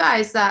you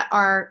guys that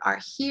are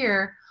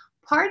here,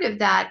 part of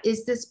that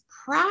is this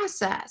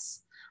process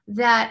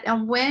that,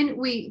 and when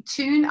we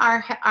tune our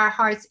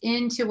hearts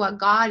into what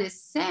God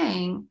is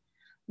saying,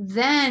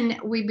 then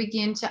we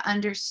begin to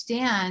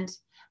understand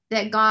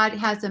that God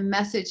has a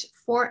message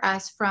for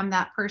us from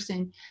that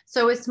person.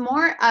 So it's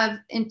more of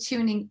in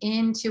tuning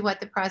into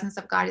what the presence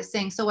of God is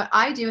saying. So what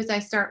I do is I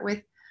start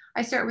with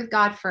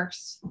God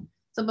first.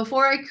 So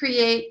before I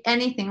create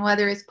anything,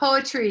 whether it's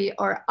poetry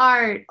or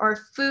art or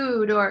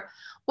food or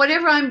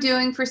whatever I'm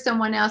doing for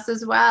someone else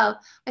as well,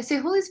 I say,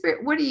 Holy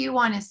Spirit, what do you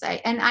want to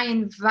say? And I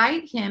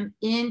invite Him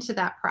into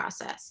that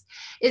process.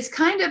 It's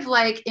kind of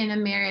like in a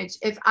marriage.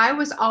 If I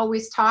was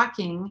always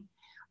talking,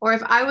 or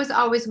if I was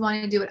always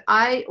wanting to do what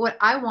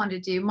I want to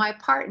do, my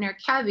partner,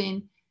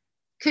 Kevin,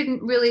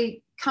 couldn't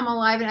really come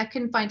alive, and I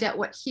couldn't find out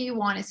what he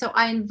wanted. So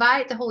I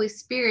invite the Holy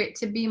Spirit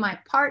to be my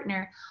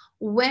partner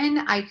when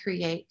I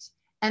create.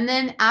 And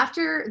then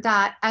after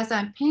that, as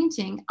I'm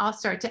painting, I'll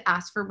start to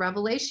ask for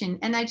revelation.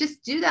 And I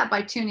just do that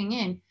by tuning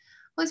in.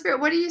 Holy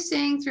Spirit, what are you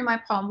saying through my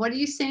poem? What are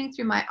you saying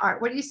through my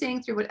art? What are you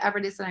saying through whatever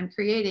it is that I'm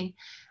creating?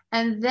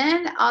 And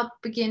then I'll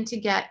begin to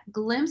get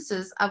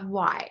glimpses of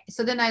why.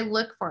 So then I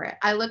look for it.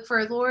 I look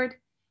for, Lord,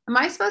 am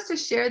I supposed to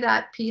share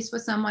that piece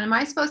with someone? Am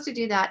I supposed to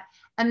do that?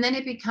 And then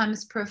it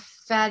becomes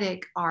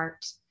prophetic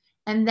art.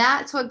 And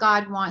that's what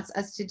God wants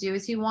us to do,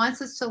 is He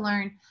wants us to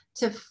learn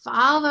to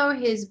follow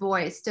His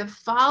voice, to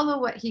follow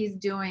what He's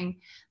doing,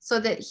 so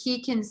that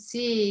He can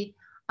see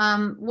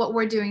what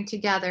we're doing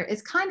together.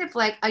 It's kind of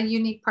like a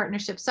unique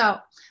partnership. So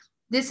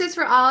this is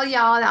for all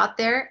y'all out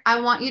there. I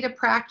want you to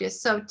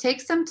practice. So take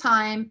some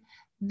time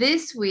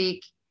this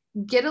week,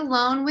 get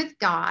alone with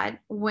God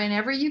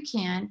whenever you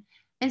can,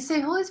 and say,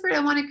 Holy Spirit,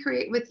 I want to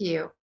create with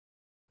you.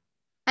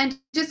 And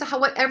just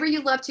whatever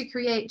you love to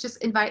create,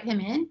 just invite Him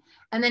in.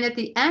 And then at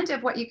the end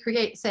of what you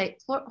create, say,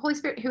 Holy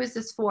Spirit, who is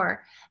this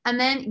for? And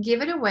then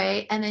give it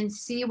away, and then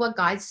see what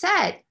God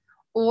said.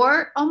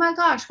 Or, oh my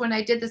gosh, when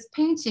I did this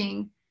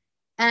painting,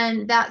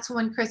 and that's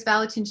when Chris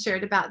Valentin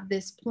shared about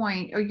this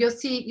point, or you'll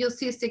see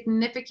a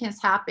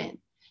significance happen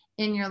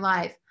in your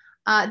life.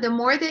 The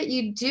more that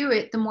you do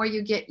it, the more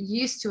you get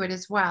used to it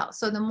as well.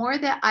 So the more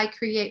that I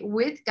create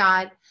with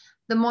God,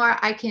 the more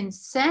I can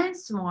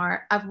sense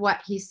more of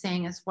what He's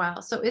saying as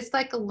well. So it's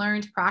like a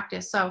learned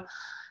practice. So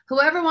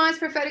whoever wants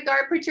prophetic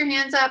art, put your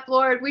hands up,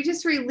 Lord. We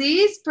just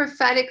release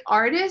prophetic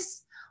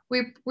artists.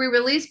 We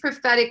release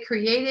prophetic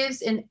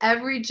creatives in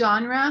every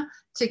genre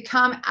to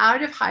come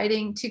out of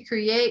hiding, to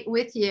create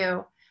with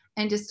you,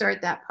 and to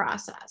start that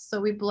process. So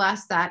we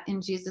bless that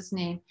in Jesus'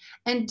 name.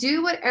 And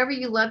do whatever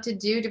you love to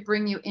do to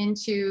bring you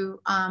into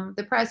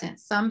the present.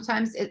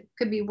 Sometimes it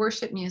could be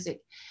worship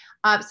music.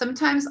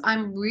 Sometimes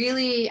I'm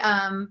really,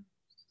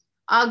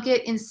 I'll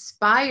get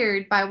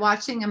inspired by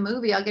watching a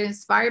movie. I'll get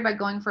inspired by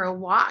going for a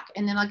walk.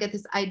 And then I'll get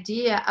this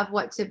idea of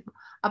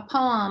a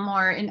poem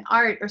or an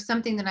art or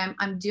something that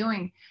I'm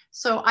doing.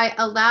 So I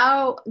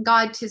allow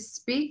God to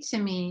speak to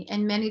me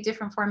in many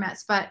different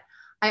formats, but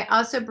I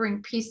also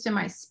bring peace to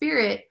my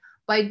spirit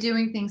by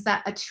doing things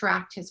that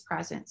attract His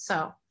presence.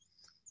 So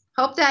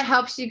hope that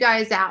helps you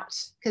guys out,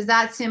 because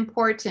that's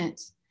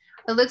important.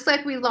 It looks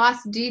like we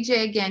lost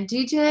DJ again.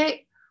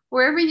 DJ,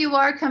 wherever you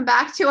are, come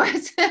back to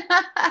us.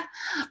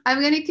 I'm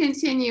going to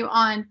continue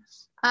on.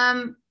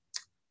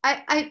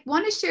 I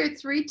want to share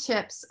 3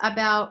 tips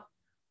about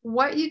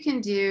what you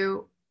can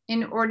do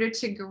in order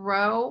to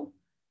grow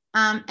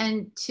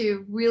and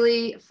to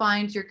really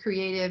find your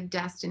creative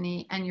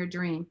destiny and your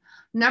dream.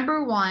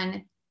 Number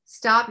 1,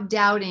 stop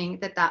doubting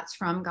that that's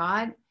from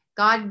God.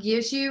 God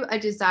gives you a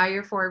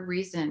desire for a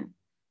reason,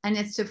 and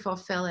it's to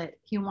fulfill it.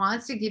 He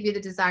wants to give you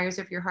the desires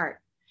of your heart.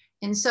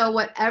 And so,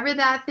 whatever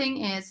that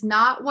thing is,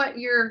 not what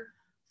your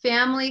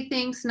family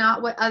thinks,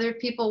 not what other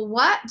people,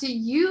 what do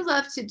you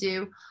love to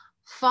do?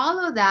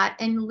 Follow that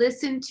and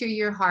listen to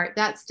your heart.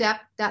 That's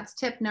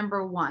tip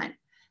number one.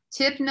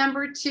 Tip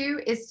number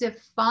two is to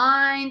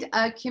find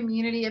a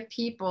community of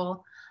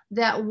people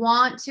that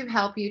want to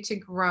help you to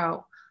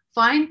grow.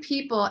 Find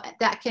people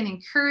that can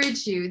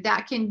encourage you,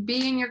 that can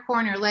be in your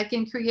corner, like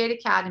in Create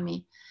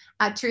Academy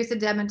at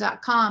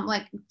teresadedmon.com.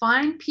 Like,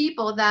 find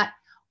people that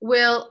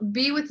will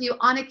be with you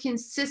on a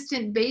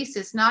consistent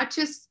basis, not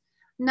just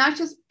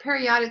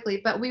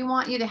periodically, but we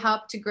want you to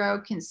help to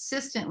grow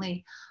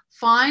consistently.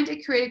 Find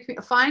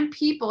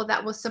people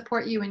that will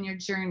support you in your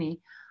journey,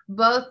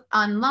 both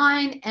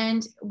online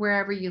and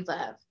wherever you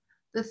live.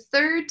 The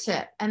third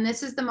tip, and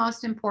this is the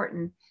most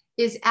important,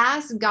 is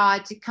ask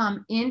God to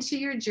come into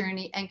your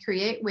journey and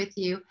create with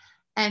you,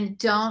 and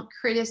don't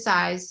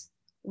criticize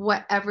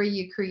whatever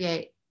you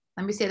create.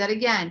 Let me say that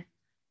again.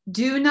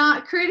 Do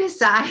not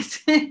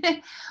criticize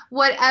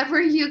whatever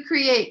you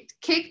create.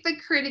 Kick the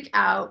critic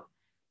out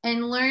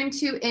and learn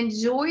to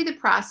enjoy the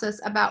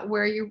process about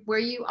where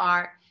you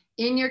are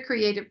in your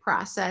creative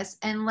process,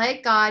 and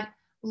let God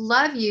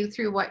love you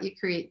through what you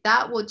create.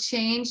 That will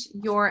change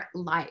your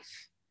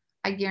life.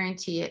 I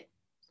guarantee it.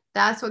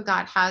 That's what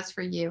God has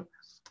for you.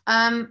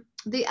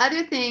 The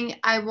other thing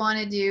I want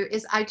to do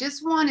is I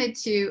just wanted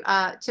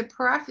to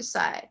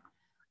prophesy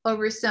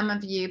over some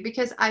of you,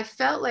 because I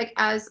felt like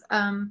as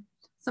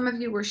some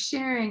of you were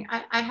sharing,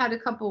 I had a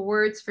couple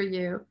words for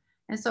you.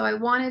 And so I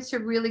wanted to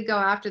really go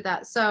after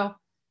that. So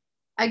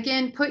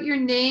again, put your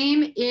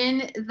name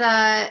in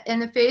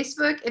the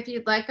Facebook if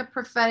you'd like a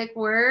prophetic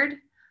word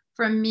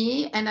from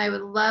me, and I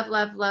would love,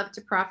 love, love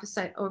to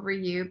prophesy over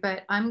you.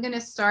 But I'm going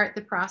to start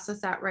the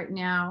process out right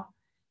now.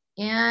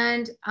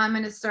 And I'm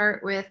going to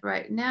start with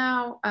right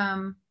now.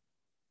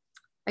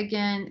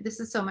 Again, this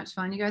is so much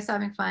fun. You guys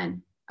having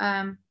fun?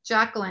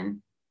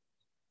 Jacqueline.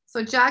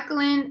 So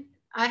Jacqueline,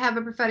 I have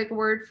a prophetic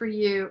word for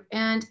you.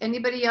 And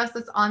anybody else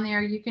that's on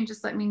there, you can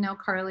just let me know,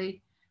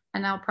 Carly,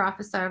 and I'll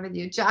prophesy over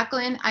you.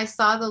 Jacqueline, I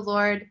saw the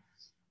Lord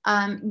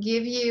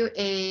give you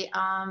a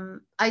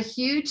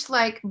huge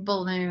like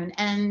balloon.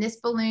 And this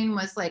balloon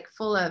was like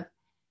full of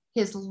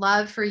his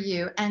love for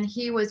you. And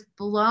he was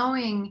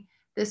blowing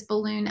this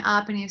balloon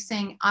up, and he was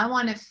saying, I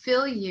want to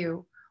fill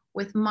you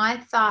with my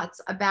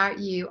thoughts about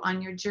you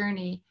on your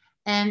journey.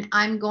 And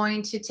I'm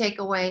going to take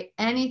away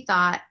any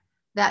thought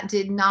that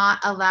did not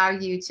allow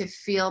you to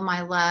feel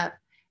my love.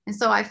 And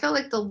so I feel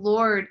like the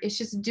Lord is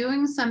just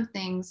doing some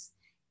things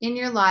in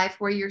your life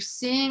where you're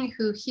seeing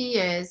who he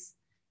is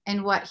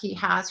and what he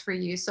has for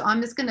you. So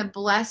I'm just going to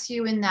bless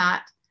you in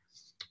that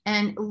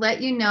and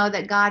let you know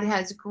that God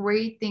has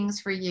great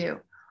things for you.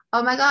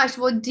 Oh my gosh.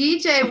 Well,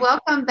 DJ,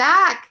 welcome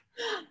back.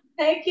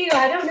 Thank you.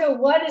 I don't know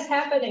what is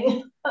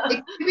happening.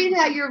 It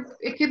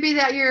could be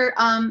that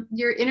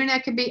your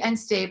internet could be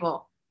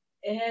unstable.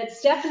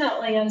 It's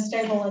definitely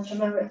unstable at the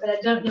moment, but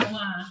I don't know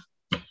why.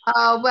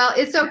 Oh, well,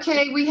 it's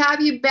okay. We have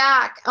you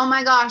back. Oh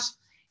my gosh.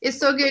 It's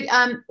so good.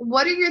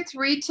 What are your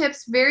 3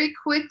 tips very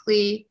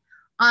quickly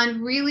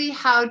on really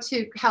how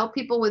to help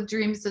people with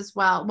dreams as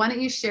well? Why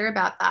don't you share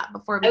about that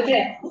before we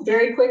Okay,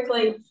 very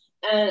quickly.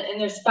 And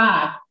there's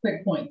 5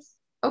 quick points.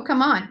 Oh,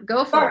 come on.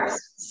 Go for it.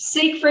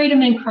 Seek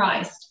freedom in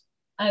Christ.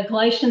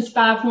 Galatians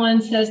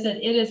 5:1 says that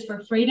it is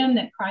for freedom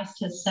that Christ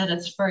has set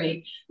us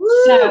free. Woo!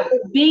 So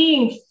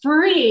being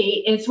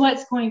free is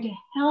what's going to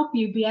help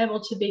you be able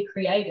to be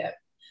creative.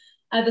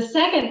 The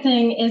second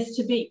thing is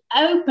to be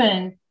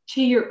open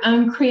to your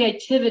own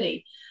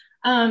creativity.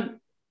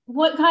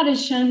 What God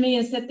has shown me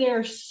is that there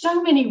are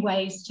so many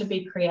ways to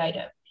be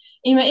creative.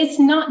 You know, it's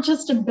not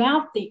just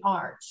about the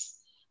arts.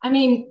 I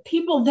mean,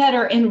 people that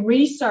are in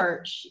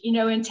research, you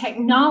know, in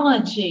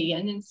technology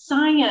and in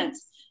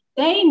science,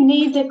 they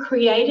need the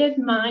creative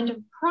mind of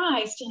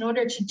Christ in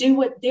order to do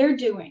what they're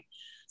doing.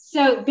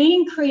 So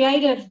being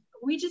creative,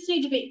 we just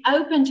need to be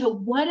open to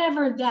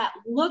whatever that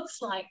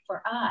looks like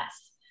for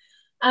us.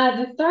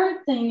 The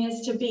third thing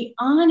is to be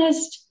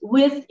honest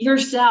with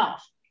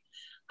yourself.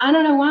 I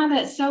don't know why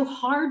that's so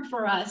hard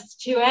for us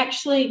to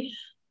actually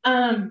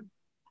own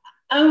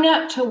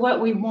up to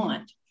what we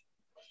want.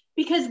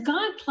 Because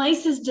God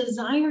places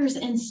desires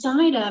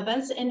inside of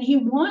us, and he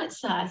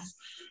wants us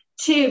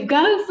to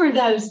go for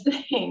those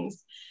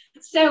things.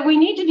 So we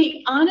need to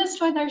be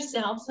honest with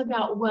ourselves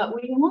about what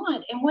we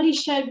want. And what he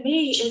showed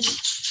me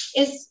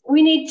is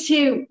we need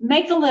to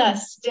make a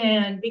list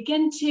and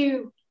begin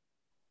to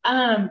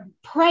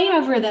pray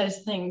over those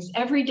things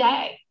every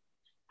day.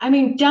 I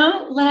mean,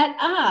 don't let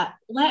up.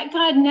 Let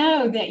God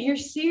know that you're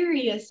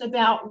serious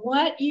about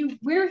where you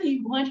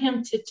want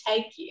him to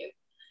take you.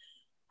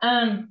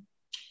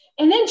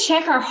 And then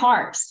check our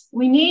hearts.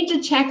 We need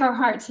to check our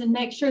hearts and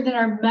make sure that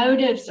our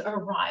motives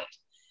are right.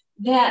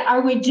 That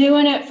are we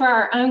doing it for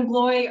our own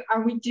glory?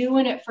 Are we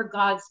doing it for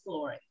God's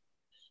glory?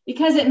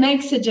 Because it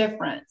makes a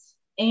difference.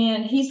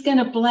 And he's going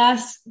to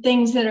bless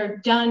things that are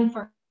done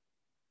for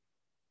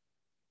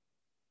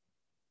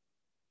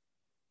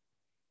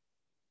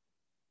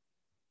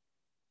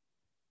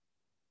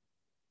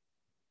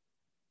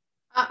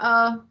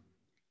Uh-oh.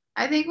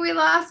 I think we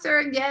lost her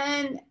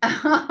again.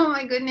 Oh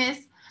my goodness.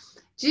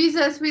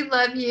 Jesus, we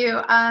love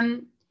you.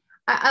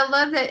 I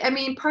love that. I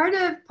mean, part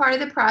of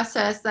the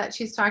process that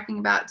she's talking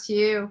about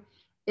too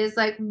is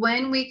like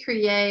when we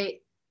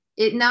create,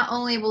 it not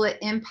only will it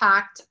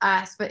impact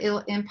us, but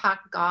it'll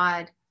impact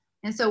God.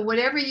 And so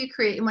whatever you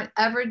create in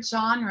whatever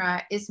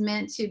genre is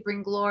meant to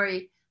bring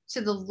glory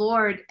to the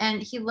Lord.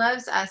 And he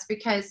loves us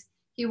because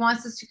he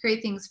wants us to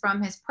create things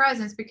from his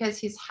presence because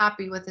he's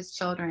happy with his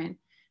children.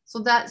 So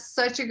that's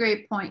such a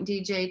great point,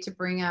 DJ, to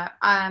bring up.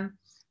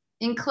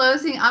 In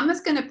closing, I'm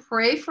just going to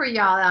pray for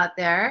y'all out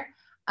there,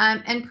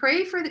 and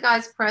pray for the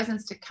God's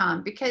presence to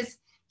come because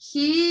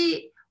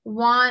he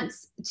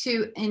wants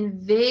to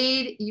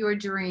invade your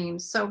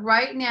dreams. So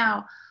right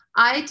now,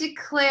 I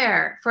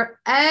declare for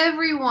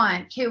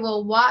everyone who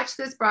will watch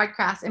this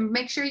broadcast, and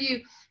make sure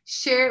you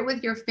share it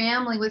with your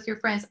family, with your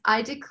friends.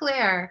 I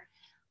declare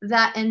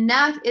that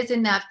enough is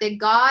enough, that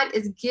God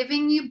is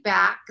giving you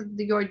back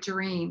your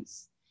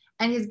dreams,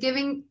 and he's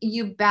giving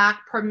you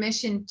back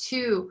permission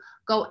to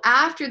go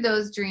after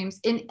those dreams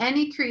in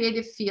any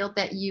creative field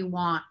that you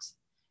want.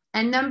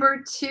 And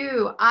number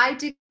two, I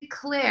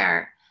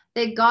declare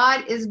that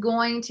God is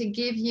going to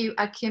give you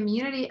a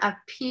community of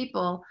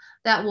people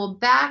that will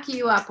back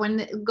you up when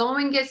the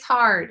going gets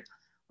hard,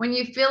 when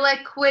you feel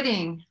like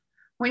quitting,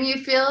 when you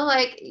feel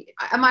like,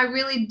 am I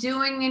really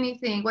doing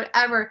anything,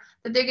 whatever,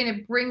 that they're going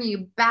to bring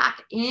you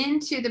back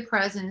into the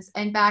presence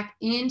and back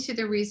into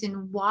the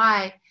reason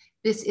why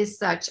this is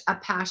such a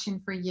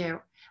passion for you.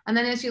 And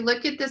then as you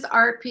look at this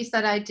art piece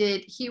that I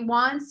did, he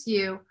wants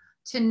you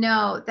to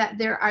know that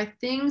there are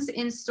things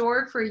in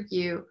store for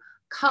you,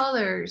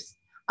 colors,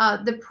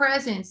 the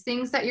presence,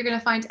 things that you're going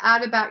to find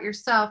out about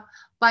yourself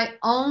by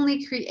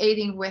only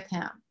creating with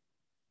him.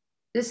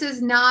 This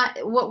is not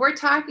what we're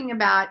talking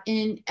about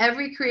in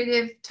every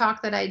creative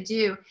talk that I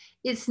do.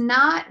 It's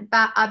not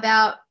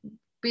about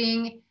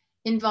being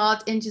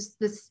involved in just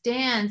the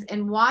stands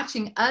and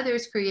watching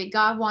others create.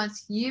 God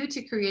wants you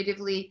to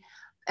creatively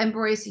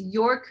embrace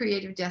your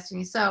creative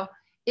destiny. So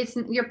it's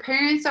your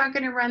parents aren't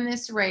going to run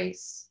this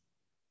race.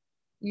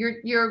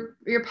 Your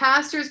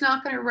pastor is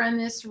not going to run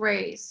this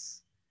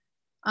race.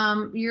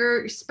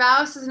 Your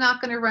spouse is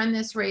not going to run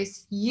this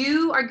race.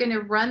 You are going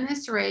to run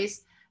this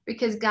race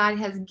because God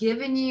has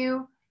given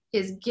you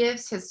his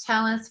gifts, his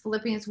talents.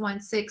 Philippians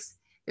 1:6.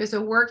 There's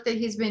a work that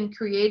he's been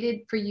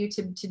created for you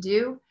to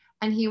do,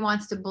 and he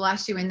wants to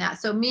bless you in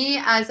that. So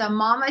me as a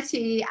Mama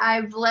T,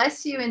 I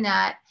bless you in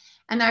that.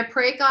 And I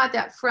pray, God,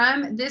 that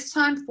from this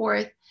time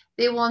forth,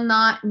 they will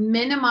not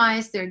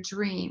minimize their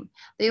dream.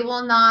 They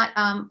will not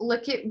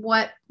look at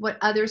what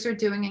others are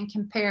doing and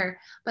compare,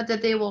 but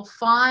that they will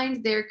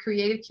find their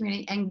creative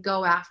community and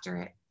go after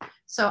it.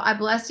 So I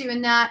bless you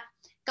in that.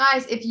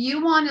 Guys, if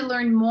you want to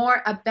learn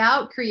more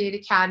about Create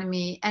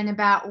Academy and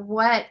about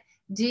what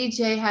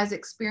DJ has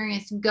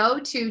experienced, go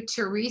to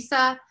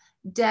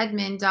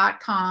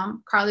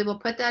teresadedman.com. Carly will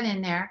put that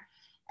in there.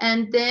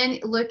 And then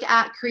look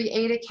at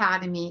Create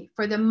Academy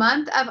for the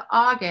month of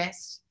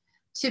August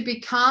to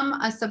become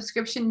a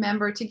subscription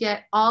member, to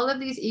get all of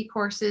these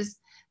e-courses,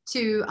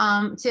 to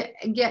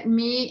get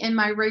me in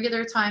my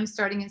regular time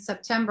starting in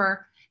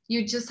September.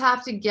 You just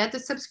have to get the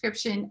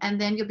subscription, and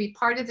then you'll be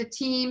part of the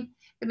team.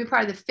 You'll be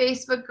part of the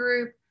Facebook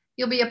group.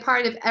 You'll be a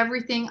part of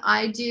everything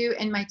I do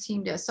and my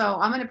team does. So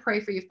I'm going to pray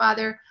for you,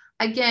 Father.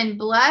 Again,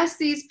 bless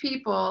these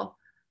people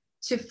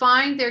to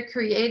find their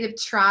creative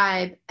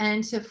tribe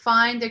and to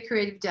find their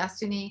creative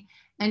destiny,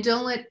 and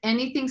don't let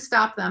anything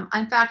stop them.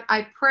 In fact,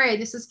 I pray,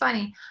 this is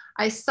funny,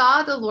 I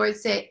saw the Lord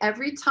say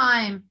every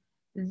time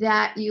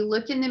that you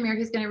look in the mirror,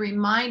 he's going to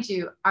remind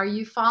you, are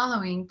you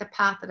following the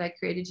path that I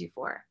created you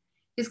for?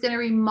 He's going to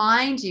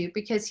remind you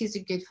because he's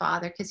a good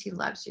father, because he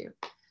loves you.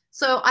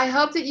 So I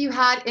hope that you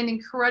had an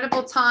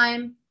incredible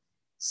time.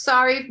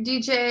 Sorry,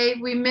 DJ,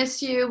 we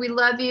miss you. We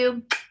love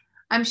you.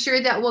 I'm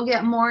sure that we'll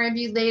get more of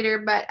you later,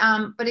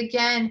 but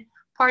again,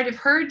 part of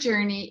her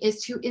journey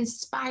is to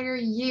inspire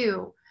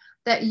you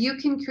that you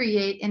can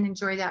create and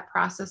enjoy that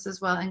process as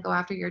well and go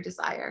after your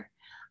desire.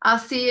 I'll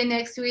see you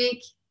next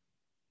week.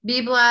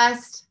 Be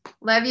blessed.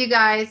 Love you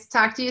guys.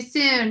 Talk to you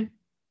soon.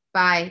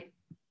 Bye.